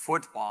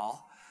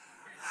 football.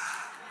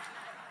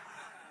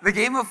 The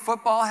game of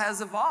football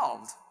has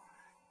evolved.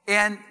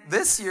 And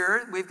this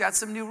year, we've got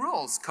some new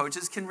rules.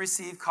 Coaches can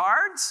receive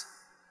cards,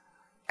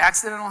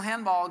 accidental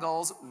handball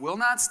goals will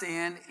not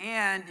stand,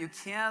 and you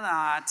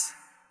cannot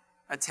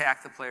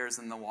attack the players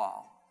in the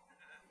wall.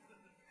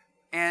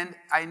 And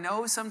I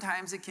know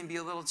sometimes it can be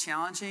a little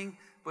challenging,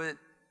 but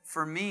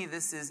for me,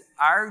 this is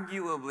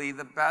arguably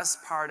the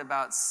best part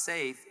about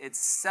SAFE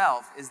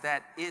itself is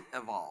that it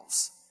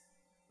evolves.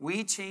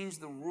 We change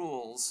the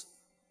rules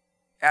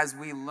as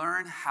we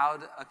learn how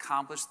to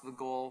accomplish the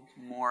goal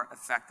more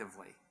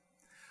effectively.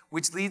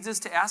 Which leads us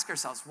to ask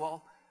ourselves,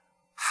 well,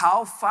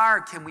 how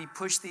far can we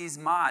push these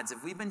mods?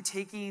 If we've been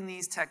taking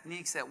these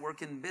techniques that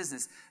work in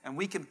business and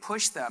we can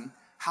push them,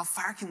 how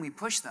far can we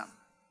push them?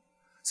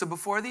 So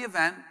before the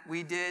event,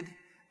 we did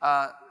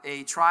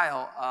a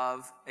trial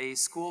of a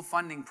school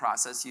funding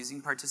process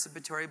using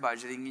participatory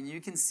budgeting, and you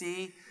can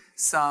see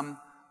some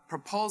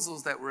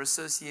proposals that were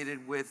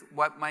associated with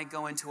what might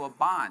go into a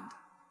bond.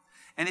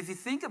 And if you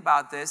think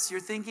about this, you're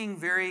thinking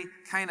very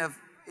kind of,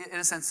 in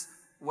a sense,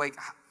 like,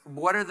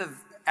 what are the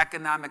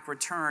economic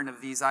return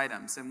of these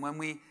items? And when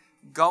we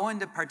go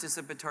into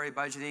participatory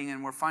budgeting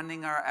and we're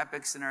funding our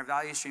epics and our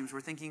value streams,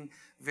 we're thinking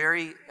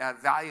very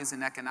values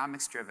and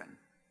economics driven.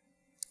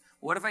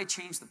 What if I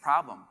change the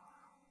problem?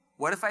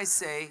 What if I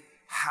say,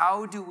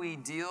 how do we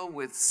deal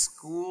with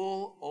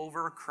school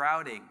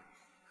overcrowding?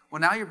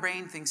 Well, now your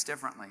brain thinks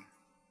differently.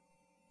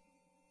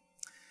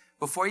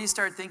 Before you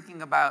start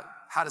thinking about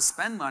how to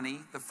spend money,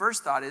 the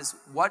first thought is,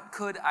 what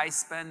could I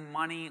spend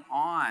money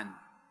on?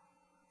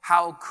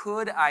 How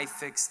could I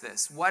fix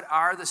this? What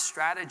are the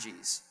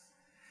strategies?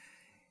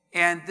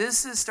 And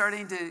this is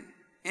starting to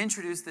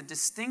introduce the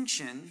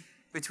distinction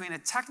between a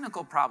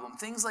technical problem,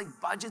 things like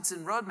budgets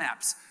and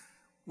roadmaps,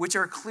 which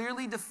are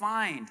clearly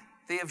defined.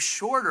 They have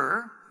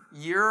shorter,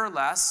 year or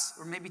less,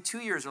 or maybe 2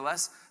 years or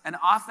less, and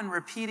often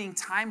repeating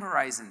time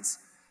horizons.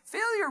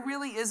 Failure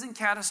really isn't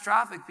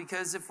catastrophic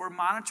because if we're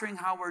monitoring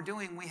how we're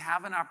doing, we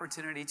have an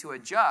opportunity to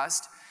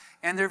adjust,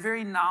 and they're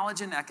very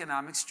knowledge and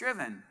economics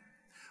driven.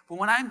 But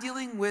when I'm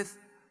dealing with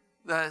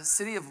the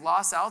city of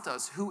Los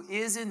Altos, who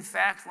is in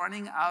fact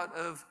running out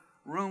of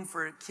room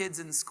for kids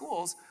in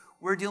schools,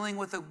 we're dealing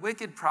with a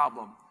wicked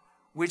problem,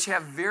 which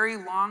have very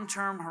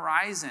long-term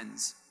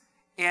horizons.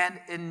 And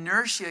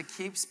inertia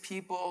keeps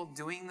people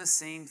doing the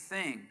same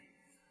thing.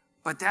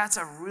 But that's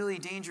a really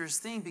dangerous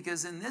thing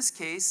because in this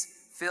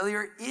case,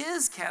 failure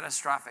is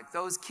catastrophic.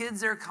 Those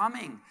kids are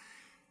coming.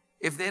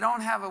 If they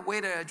don't have a way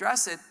to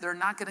address it, they're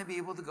not going to be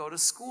able to go to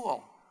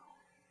school.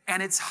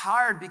 And it's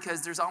hard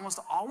because there's almost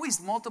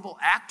always multiple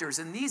actors,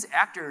 and these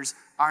actors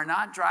are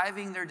not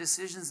driving their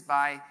decisions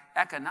by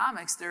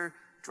economics, they're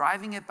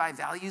driving it by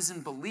values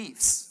and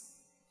beliefs.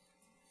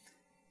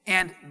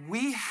 And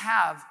we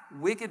have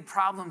wicked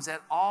problems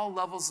at all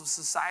levels of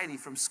society,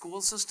 from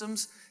school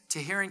systems to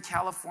here in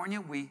California,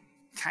 we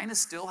kind of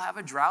still have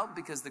a drought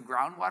because the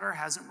groundwater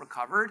hasn't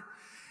recovered.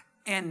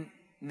 And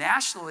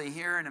nationally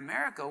here in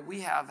America,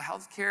 we have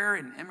healthcare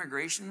and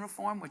immigration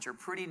reform, which are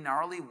pretty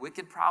gnarly,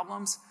 wicked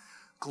problems.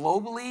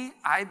 Globally,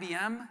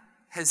 IBM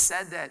has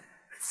said that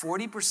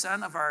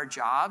 40% of our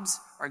jobs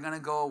are going to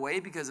go away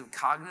because of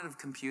cognitive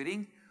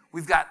computing.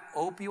 We've got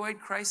opioid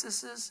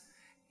crises.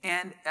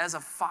 And as a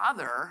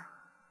father,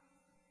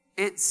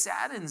 it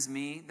saddens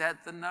me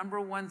that the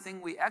 #1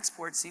 thing we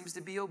export seems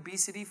to be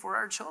obesity for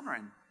our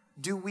children.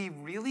 Do we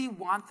really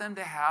want them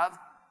to have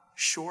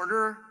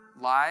shorter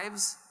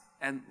lives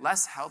and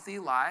less healthy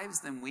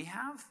lives than we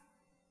have?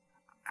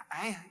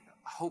 I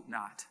hope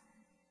not.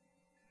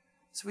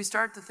 So we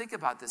start to think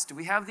about this. Do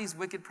we have these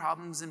wicked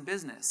problems in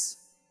business?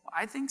 Well,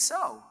 I think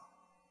so.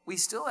 We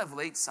still have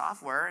late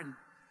software, and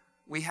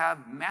we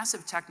have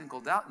massive technical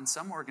debt in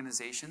some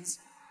organizations.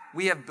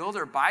 We have build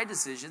or buy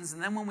decisions,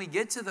 and then when we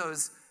get to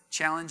those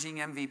challenging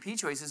MVP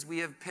choices, we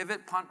have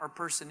pivot, punt, or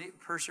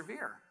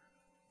persevere.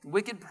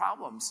 Wicked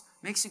problems.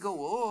 Makes you go,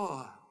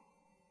 whoa.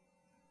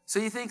 So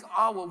you think,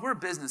 oh, well, we're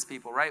business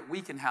people, right?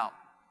 We can help.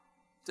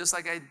 Just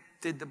like I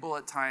did the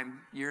bullet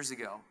time years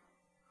ago.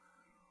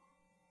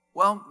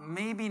 Well,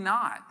 maybe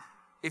not.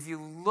 If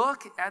you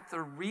look at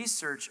the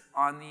research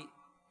on the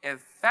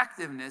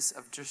effectiveness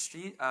of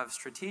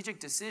strategic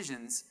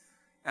decisions,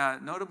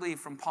 notably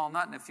from Paul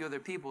Nutt and a few other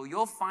people,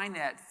 you'll find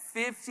that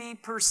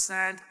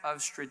 50%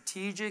 of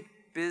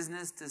strategic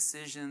business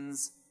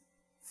decisions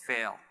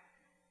fail.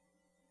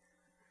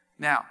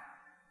 Now,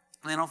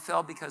 they don't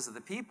fail because of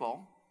the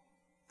people,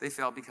 they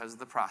fail because of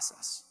the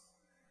process.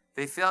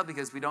 They fail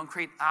because we don't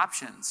create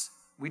options.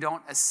 We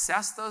don't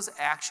assess those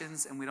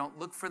actions, and we don't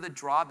look for the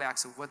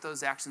drawbacks of what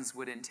those actions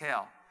would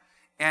entail.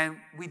 And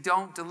we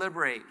don't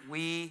deliberate.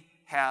 We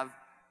have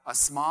a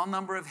small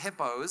number of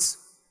hippos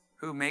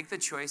who make the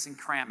choice and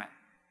cram it.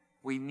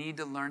 We need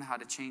to learn how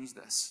to change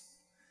this.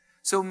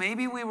 So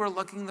maybe we were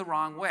looking the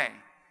wrong way.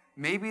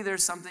 Maybe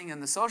there's something in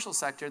the social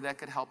sector that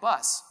could help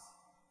us.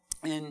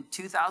 In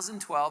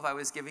 2012, I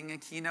was giving a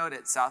keynote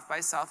at South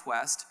by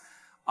Southwest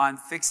on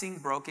fixing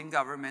broken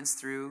governments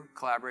through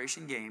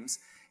collaboration games.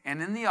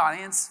 And in the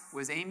audience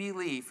was Amy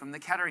Lee from the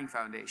Kettering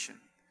Foundation.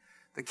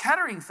 The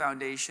Kettering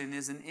Foundation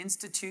is an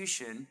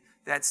institution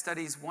that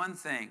studies one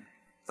thing,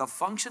 the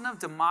function of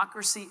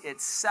democracy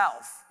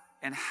itself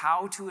and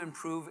how to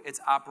improve its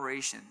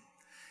operation.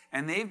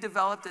 And they've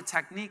developed a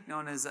technique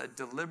known as a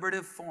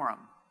deliberative forum.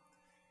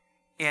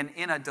 And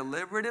in a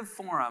deliberative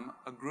forum,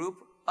 a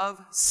group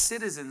of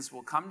citizens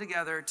will come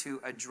together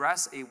to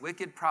address a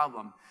wicked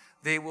problem.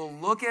 They will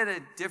look at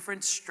a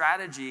different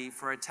strategy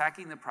for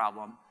attacking the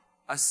problem.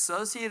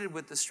 Associated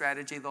with the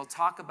strategy, they'll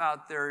talk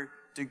about their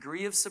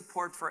degree of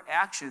support for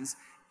actions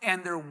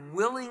and their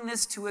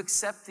willingness to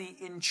accept the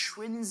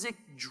intrinsic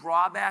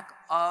drawback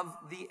of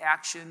the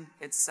action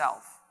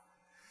itself.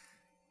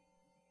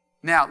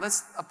 Now,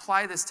 let's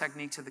apply this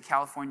technique to the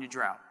California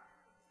drought.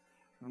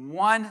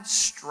 One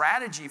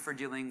strategy for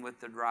dealing with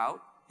the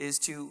drought is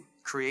to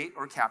create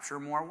or capture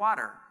more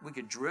water. We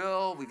could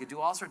drill, we could do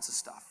all sorts of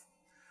stuff.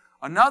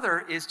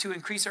 Another is to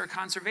increase our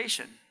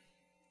conservation.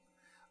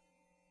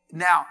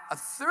 Now, a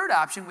third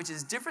option, which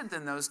is different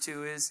than those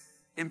two, is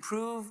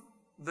improve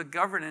the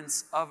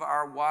governance of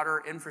our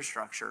water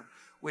infrastructure,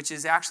 which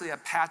is actually a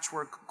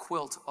patchwork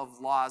quilt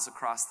of laws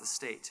across the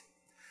state.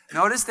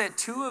 Notice that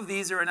two of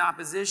these are in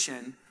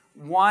opposition.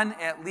 One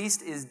at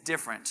least is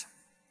different.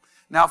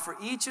 Now, for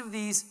each of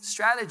these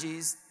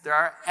strategies, there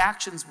are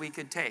actions we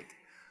could take.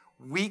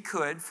 We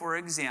could, for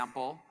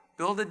example,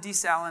 build a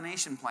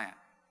desalination plant.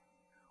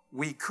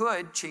 We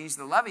could change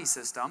the levee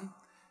system,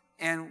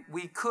 and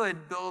we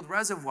could build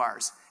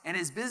reservoirs. And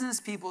as business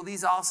people,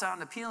 these all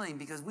sound appealing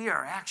because we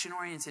are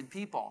action-oriented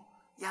people.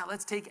 Yeah,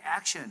 let's take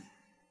action.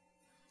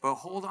 But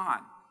hold on.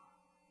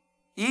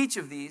 Each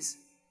of these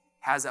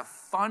has a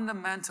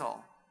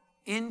fundamental,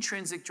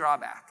 intrinsic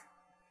drawback.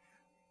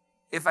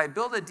 If I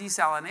build a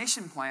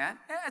desalination plant,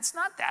 it's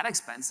not that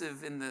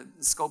expensive in the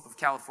scope of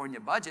California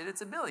budget,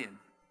 it's $1 billion.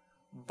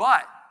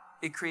 But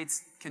it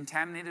creates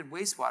contaminated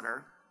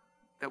wastewater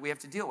that we have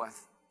to deal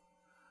with.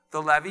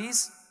 The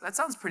levees, that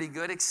sounds pretty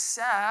good,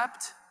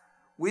 except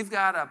we've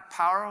got a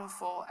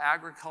powerful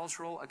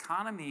agricultural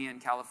economy in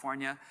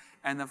California,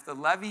 and if the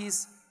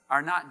levees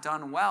are not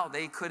done well,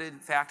 they could in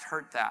fact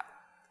hurt that.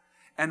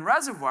 And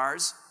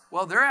reservoirs,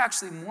 well, they're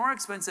actually more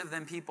expensive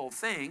than people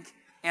think,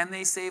 and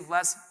they save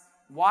less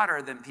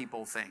water than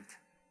people think.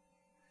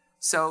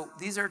 So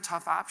these are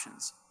tough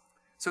options.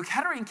 So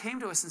Kettering came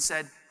to us and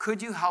said,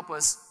 could you help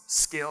us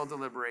scale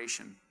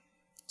deliberation?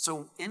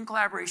 So in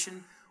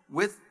collaboration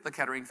with the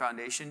Kettering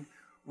Foundation,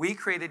 we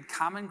created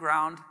Common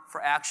Ground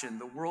for Action,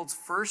 the world's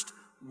first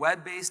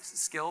web-based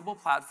scalable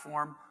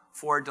platform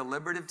for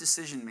deliberative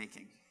decision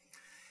making.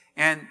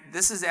 And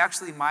this is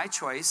actually my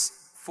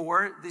choice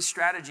for the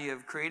strategy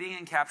of creating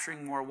and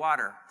capturing more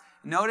water.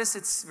 Notice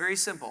it's very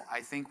simple.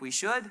 I think we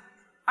should.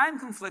 I'm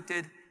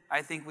conflicted.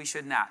 I think we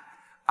should not.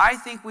 I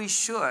think we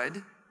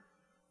should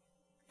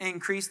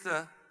increase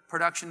the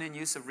production and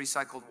use of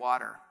recycled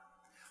water.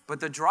 But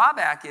the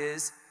drawback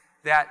is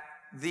that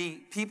the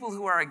people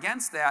who are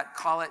against that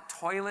call it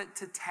toilet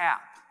to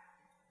tap.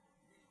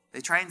 They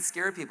try and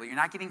scare people. You're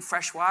not getting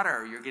fresh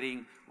water. You're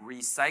getting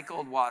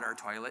recycled water,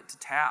 toilet to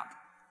tap.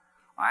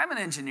 I'm an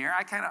engineer.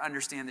 I kind of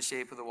understand the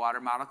shape of the water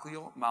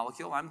molecule.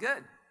 I'm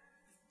good.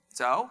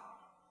 So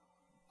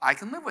I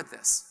can live with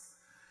this.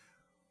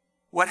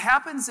 What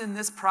happens in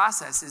this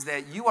process is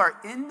that you are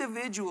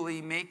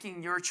individually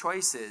making your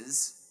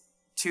choices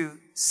to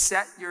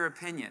set your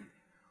opinion.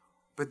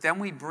 But then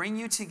we bring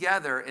you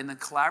together in a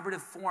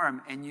collaborative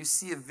forum and you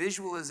see a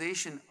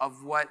visualization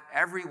of what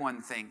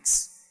everyone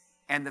thinks.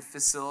 And the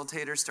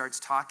facilitator starts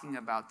talking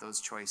about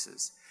those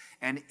choices.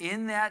 And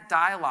in that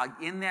dialogue,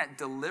 in that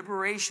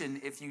deliberation,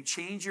 if you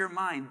change your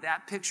mind,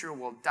 that picture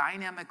will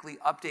dynamically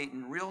update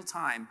in real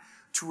time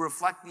to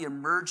reflect the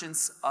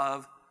emergence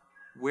of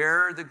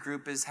where the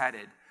group is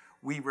headed.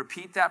 We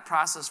repeat that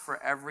process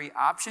for every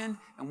option,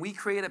 and we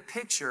create a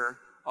picture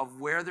of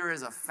where there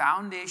is a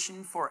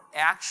foundation for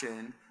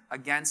action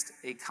against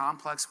a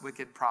complex,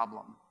 wicked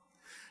problem.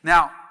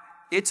 Now,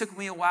 it took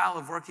me a while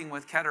of working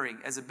with Kettering.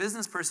 As a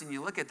business person,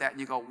 you look at that and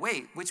you go,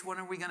 wait, which one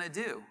are we going to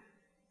do?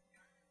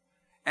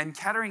 And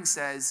Kettering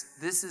says,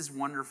 this is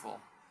wonderful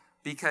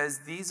because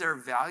these are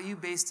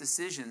value-based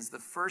decisions. The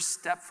first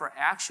step for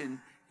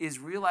action is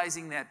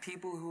realizing that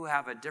people who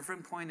have a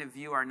different point of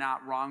view are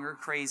not wrong or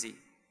crazy.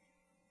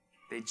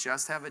 They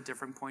just have a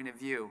different point of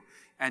view.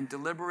 And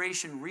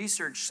deliberation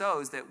research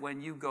shows that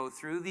when you go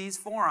through these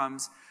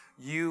forums,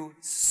 you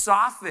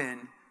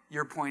soften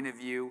your point of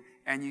view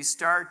and you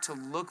start to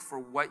look for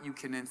what you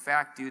can in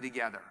fact do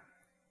together.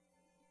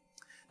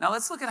 Now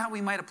let's look at how we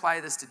might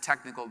apply this to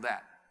technical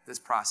debt, this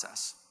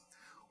process.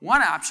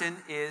 One option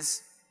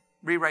is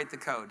rewrite the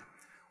code.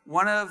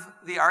 One of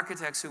the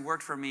architects who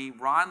worked for me,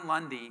 Ron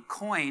Lundy,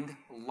 coined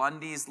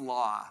Lundy's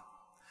Law.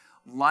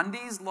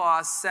 Lundy's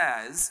Law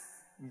says,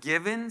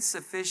 given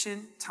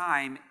sufficient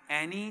time,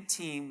 any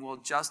team will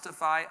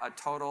justify a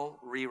total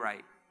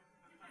rewrite.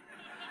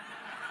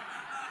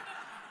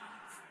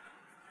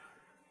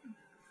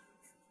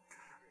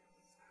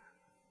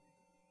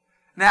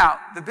 Now,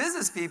 the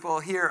business people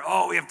hear,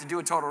 oh, we have to do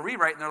a total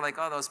rewrite, and they're like,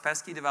 oh, those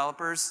pesky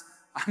developers,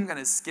 I'm going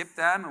to skip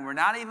them, and we're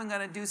not even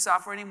going to do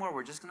software anymore,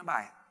 we're just going to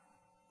buy it.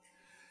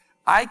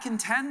 I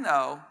contend,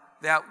 though,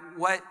 that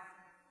what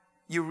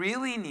you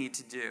really need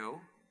to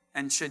do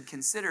and should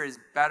consider is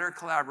better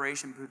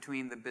collaboration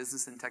between the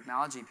business and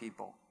technology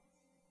people.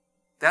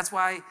 That's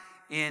why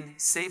in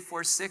SAFe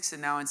 4.6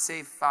 and now in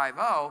SAFe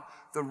 5.0,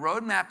 the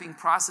road mapping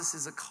process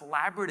is a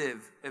collaborative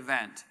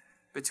event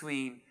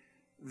between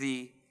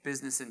the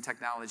business and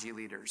technology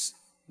leaders,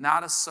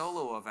 not a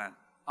solo event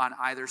on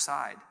either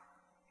side.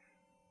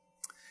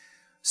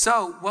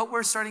 So what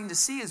we're starting to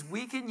see is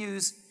we can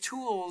use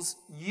tools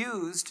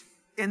used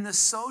in the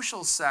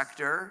social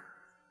sector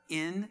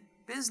in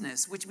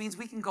business, which means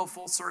we can go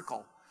full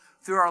circle.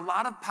 There are a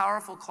lot of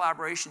powerful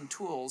collaboration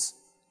tools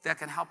that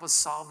can help us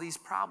solve these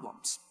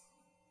problems.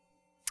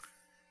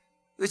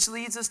 Which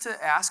leads us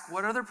to ask,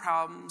 what other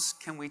problems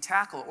can we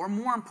tackle? Or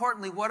more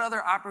importantly, what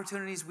other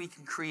opportunities we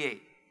can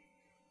create?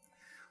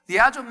 The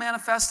Agile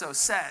Manifesto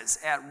says,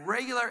 at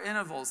regular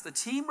intervals, the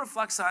team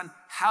reflects on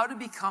how to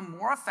become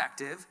more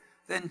effective,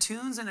 then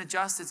tunes and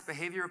adjusts its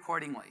behavior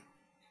accordingly.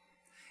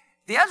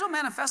 The Agile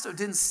Manifesto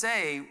didn't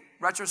say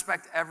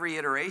retrospect every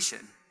iteration,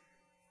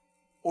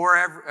 or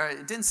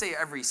it didn't say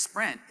every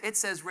sprint. It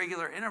says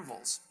regular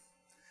intervals.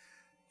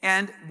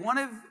 And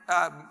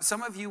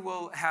some of you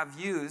will have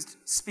used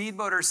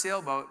speedboat or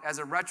sailboat as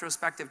a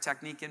retrospective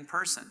technique in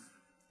person.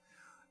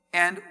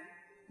 And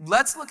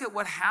let's look at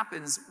what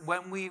happens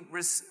when we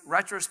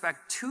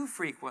retrospect too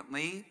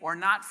frequently or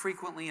not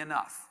frequently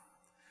enough.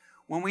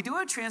 When we do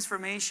a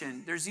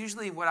transformation, there's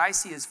usually what I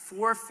see as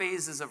 4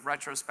 phases of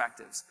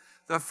retrospectives.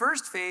 The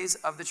first phase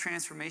of the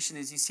transformation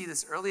is you see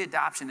this early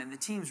adoption, and the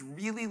teams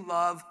really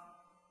love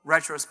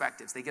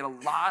retrospectives. They get a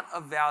lot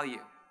of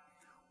value.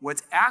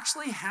 What's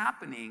actually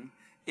happening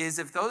is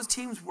if those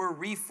teams were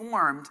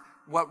reformed,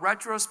 what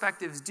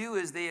retrospectives do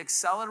is they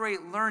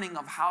accelerate learning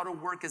of how to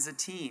work as a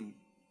team.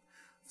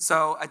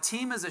 So a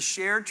team is a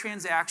shared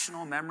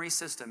transactional memory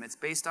system. It's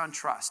based on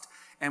trust.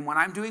 And when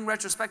I'm doing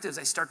retrospectives,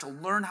 I start to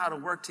learn how to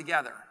work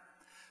together.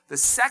 The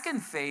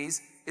second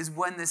phase is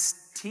when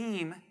this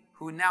team,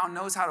 who now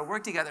knows how to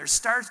work together,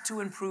 starts to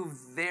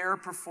improve their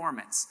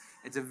performance.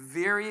 It's a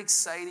very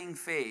exciting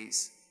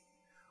phase.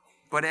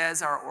 But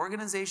as our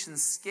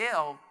organizations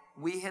scale,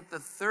 we hit the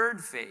third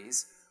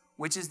phase,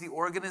 which is the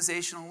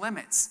organizational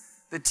limits.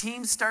 The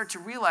teams start to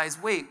realize,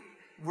 wait,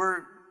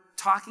 we're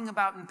talking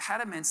about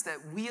impediments that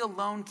we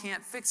alone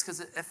can't fix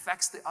because it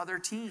affects the other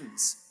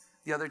teams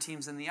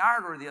in the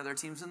yard or the other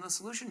teams in the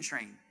solution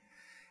train.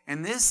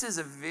 And this is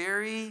a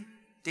very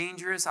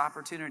dangerous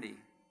opportunity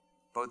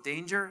both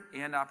danger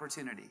and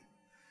opportunity.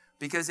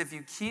 Because if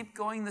you keep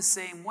going the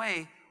same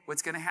way,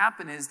 what's going to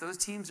happen is those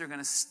teams are going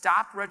to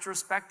stop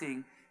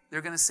retrospecting.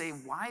 They're going to say,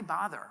 why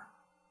bother?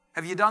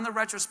 Have you done the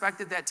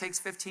retrospective that takes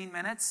 15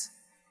 minutes?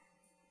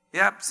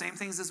 Yep, same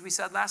things as we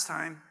said last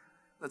time.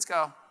 Let's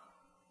go.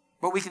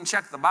 But we can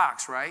check the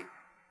box, right?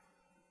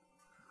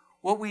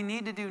 What we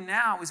need to do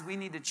now is we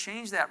need to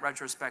change that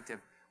retrospective.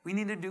 We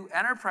need to do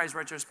enterprise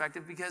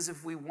retrospective because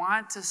if we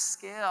want to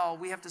scale,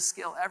 we have to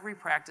scale every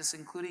practice,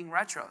 including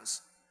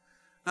retros.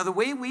 Now, the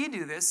way we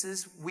do this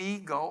is we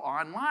go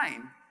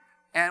online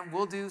and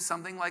we'll do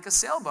something like a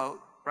sailboat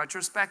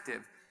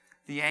retrospective.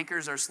 The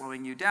anchors are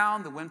slowing you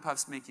down, the wind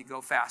puffs make you go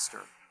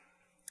faster.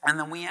 And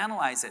then we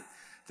analyze it.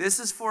 This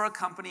is for a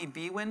company,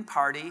 BWin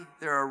Party.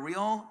 They're a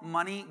real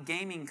money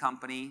gaming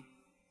company,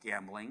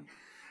 gambling.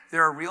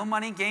 They're a real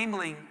money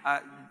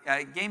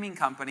gaming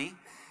company.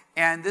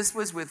 And this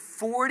was with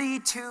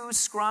 42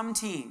 scrum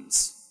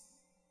teams.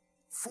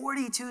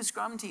 42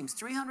 scrum teams,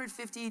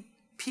 350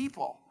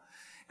 people.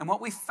 And what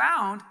we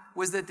found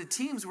was that the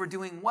teams were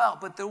doing well,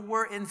 but there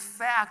were, in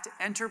fact,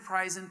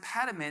 enterprise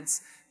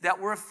impediments that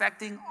were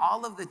affecting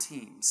all of the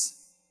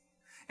teams.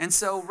 And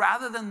so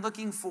rather than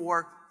looking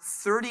for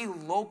 30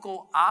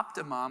 local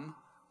optimum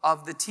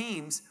of the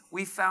teams,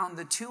 we found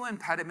the 2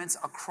 impediments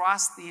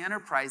across the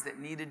enterprise that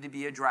needed to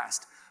be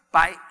addressed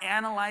by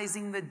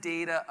analyzing the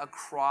data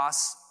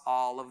across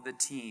all of the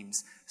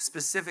teams.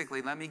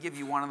 Specifically, let me give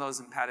you one of those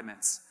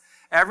impediments.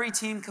 Every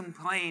team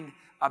complained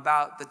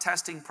about the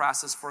testing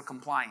process for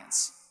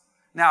compliance.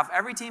 Now, if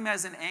every team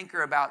has an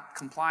anchor about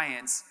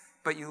compliance,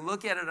 but you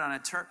look at it on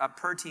a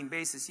per team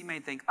basis, you may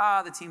think,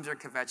 the teams are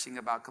kvetching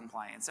about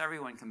compliance.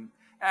 Everyone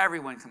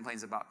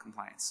complains about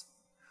compliance.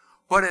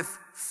 But if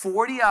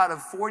 40 out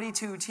of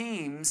 42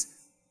 teams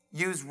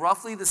use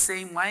roughly the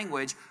same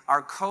language,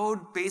 our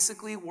code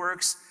basically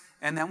works,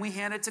 and then we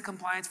hand it to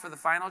compliance for the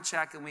final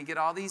check, and we get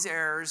all these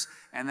errors,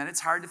 and then it's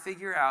hard to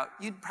figure out,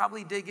 you'd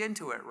probably dig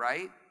into it,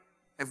 right?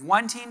 If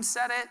one team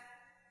said it,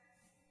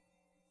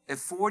 if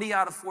 40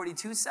 out of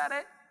 42 said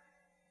it,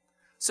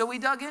 so we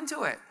dug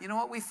into it. You know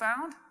what we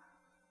found?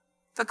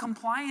 The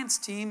compliance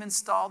team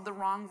installed the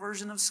wrong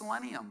version of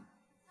Selenium.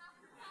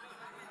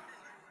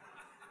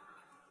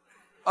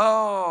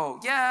 Oh,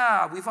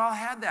 yeah, we've all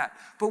had that.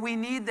 But we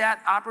need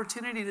that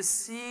opportunity to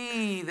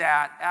see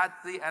that at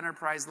the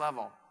enterprise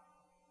level.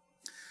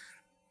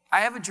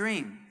 I have a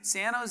dream.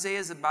 San Jose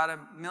is about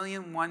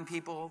 1,000,001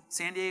 people.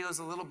 San Diego's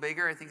a little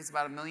bigger. I think it's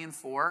about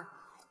 1,000,004.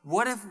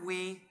 What if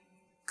we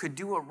could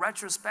do a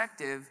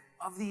retrospective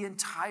of the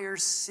entire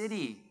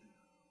city?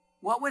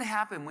 What would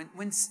happen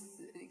when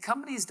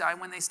companies die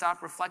when they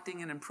stop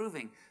reflecting and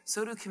improving?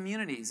 So do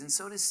communities and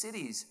so do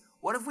cities.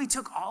 What if we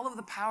took all of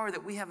the power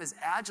that we have as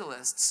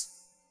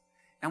Agilists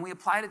and we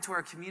applied it to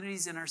our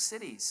communities and our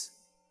cities?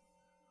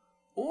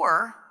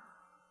 Or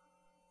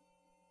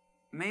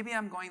maybe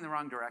I'm going the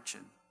wrong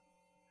direction.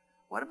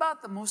 What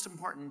about the most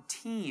important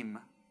team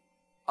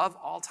of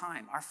all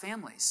time, our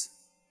families?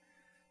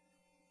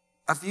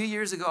 A few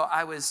years ago,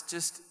 I was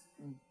just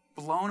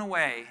blown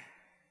away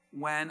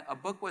when a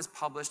book was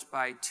published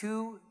by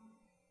 2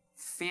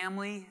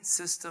 family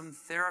system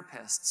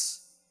therapists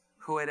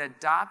who had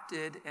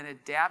adopted and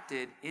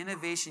adapted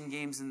innovation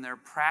games in their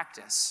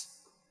practice.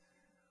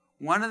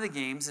 One of the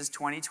games is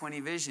 20/20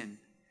 Vision.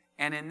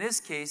 And in this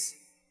case,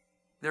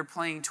 they're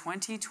playing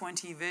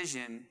 20/20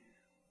 Vision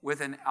with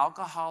an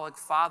alcoholic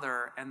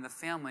father and the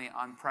family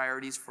on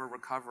priorities for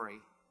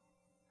recovery.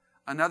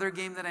 Another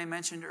game that I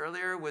mentioned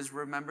earlier was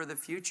Remember the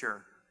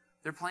Future.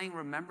 They're playing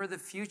Remember the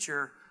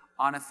Future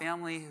on a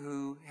family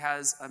who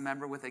has a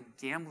member with a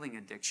gambling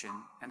addiction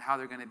and how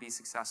they're going to be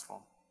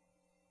successful.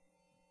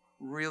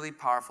 Really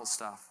powerful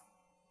stuff.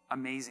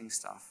 Amazing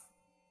stuff.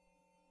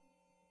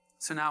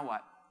 So now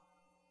what?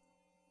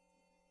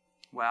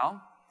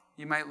 Well,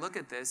 you might look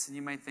at this and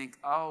you might think,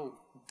 oh,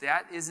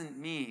 that isn't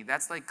me.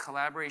 That's like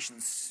collaboration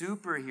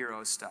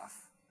superhero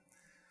stuff.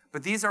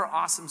 But these are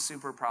awesome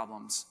super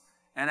problems.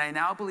 And I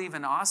now believe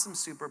an awesome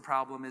super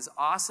problem is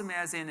awesome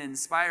as in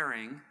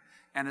inspiring,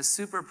 and a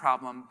super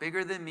problem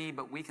bigger than me,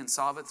 but we can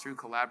solve it through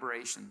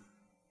collaboration.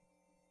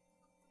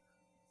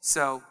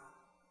 So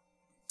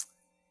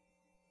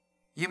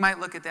you might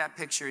look at that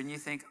picture and you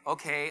think,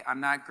 okay, I'm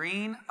not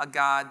green, a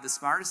god, the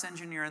smartest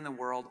engineer in the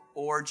world,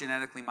 or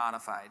genetically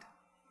modified.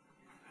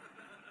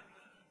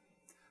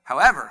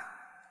 However,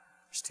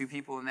 there's 2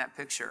 people in that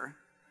picture,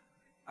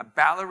 a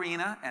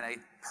ballerina and a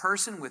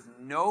person with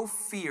no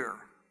fear.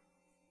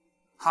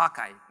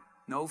 Hawkeye,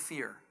 no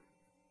fear.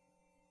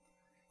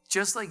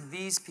 Just like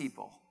these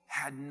people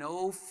had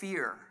no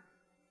fear.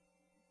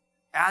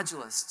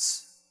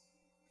 Agilists,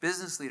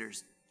 business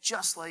leaders,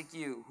 just like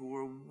you, who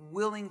were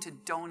willing to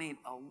donate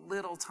a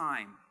little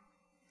time.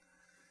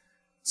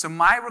 So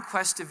my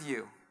request of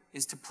you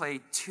is to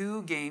play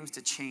 2 games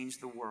to change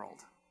the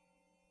world.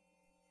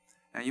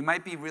 Now, you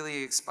might be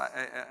really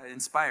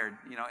inspired.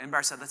 You know,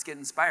 Inbar said, let's get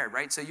inspired,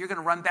 right? So you're going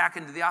to run back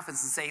into the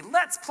office and say,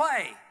 let's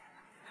play.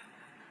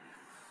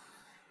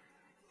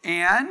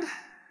 And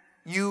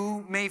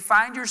You may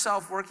find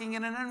yourself working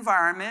in an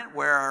environment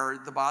where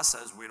the boss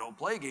says, we don't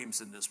play games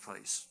in this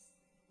place.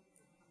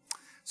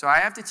 So I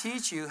have to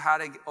teach you how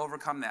to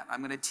overcome that. I'm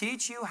going to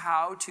teach you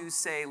how to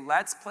say,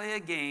 let's play a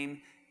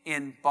game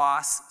in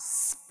boss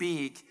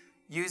speak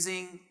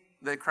using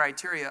the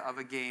criteria of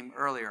a game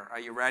earlier. Are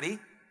you ready?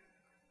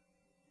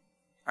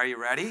 Are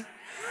you ready?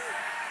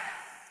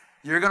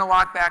 You're going to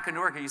walk back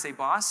into work and you say,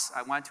 boss,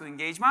 I want to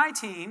engage my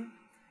team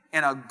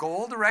in a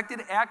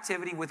goal-directed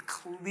activity with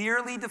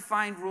clearly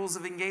defined rules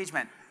of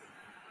engagement.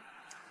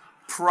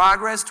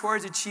 Progress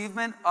towards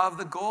achievement of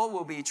the goal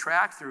will be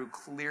tracked through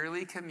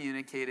clearly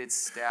communicated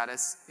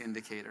status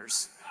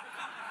indicators.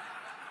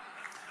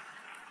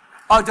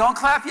 Oh, don't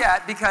clap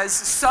yet, because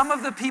some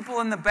of the people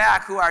in the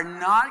back who are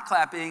not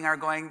clapping are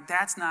going,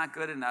 that's not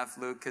good enough,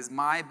 Luke, because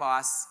my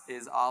boss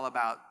is all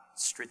about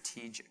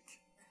strategic.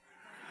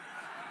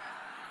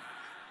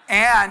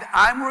 And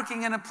I'm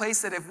working in a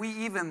place that if we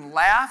even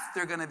laugh,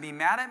 they're going to be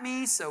mad at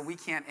me, so we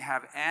can't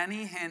have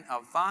any hint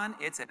of fun.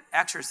 It's an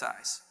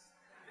exercise.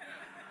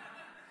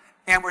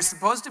 And we're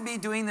supposed to be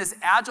doing this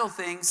Agile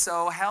thing,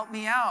 so help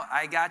me out.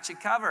 I got you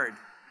covered.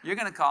 You're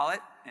going to call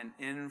it an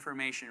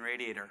information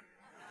radiator.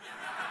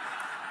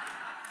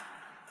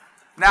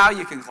 Now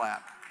you can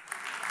clap.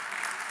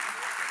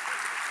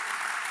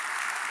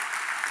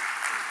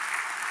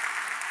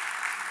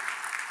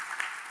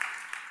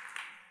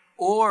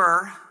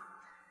 Or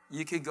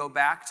you could go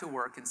back to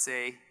work and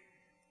say,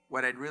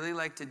 what I'd really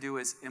like to do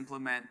is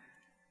implement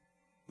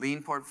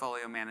lean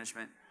portfolio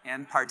management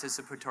and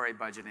participatory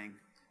budgeting.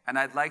 And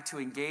I'd like to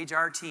engage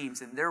our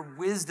teams and their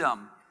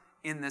wisdom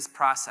in this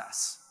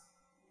process.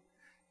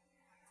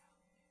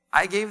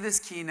 I gave this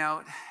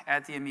keynote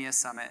at the EMEA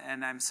Summit,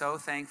 and I'm so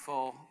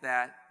thankful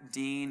that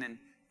Dean and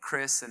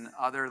Chris and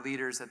other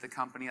leaders at the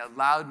company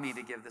allowed me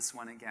to give this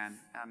one again.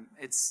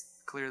 It's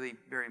clearly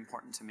very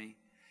important to me.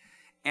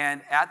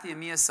 And at the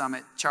EMEA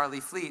Summit, Charlie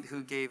Fleet,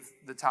 who gave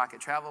the talk at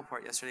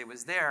Travelport yesterday,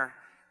 was there,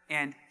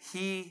 and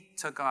he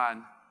took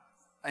on,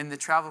 and the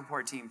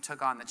Travelport team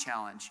took on the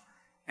challenge.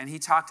 And he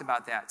talked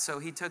about that. So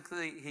he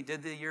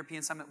did the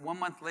European Summit. 1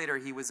 month later,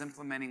 he was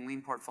implementing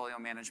lean portfolio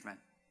management.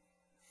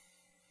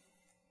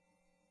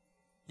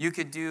 You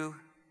could do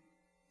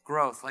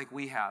growth like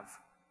we have.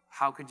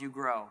 How could you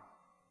grow?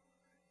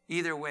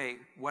 Either way,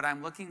 what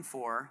I'm looking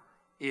for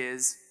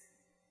is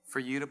for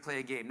you to play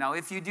a game. Now,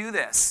 if you do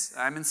this,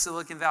 I'm in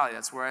Silicon Valley,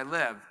 that's where I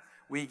live,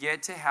 we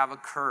get to have a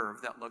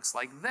curve that looks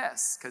like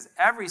this, because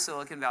every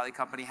Silicon Valley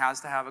company has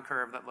to have a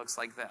curve that looks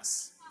like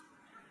this.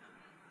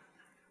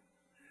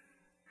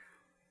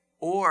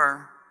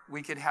 Or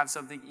we could have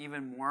something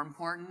even more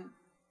important.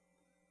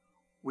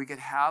 We could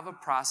have a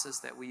process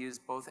that we use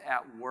both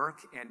at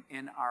work and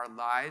in our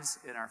lives,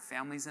 in our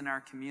families, in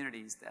our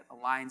communities that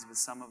aligns with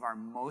some of our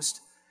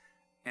most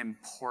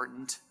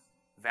important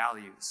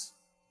values.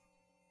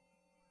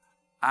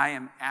 I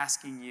am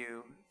asking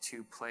you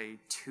to play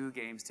 2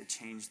 games to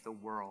change the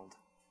world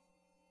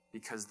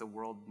because the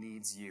world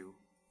needs you.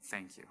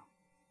 Thank you.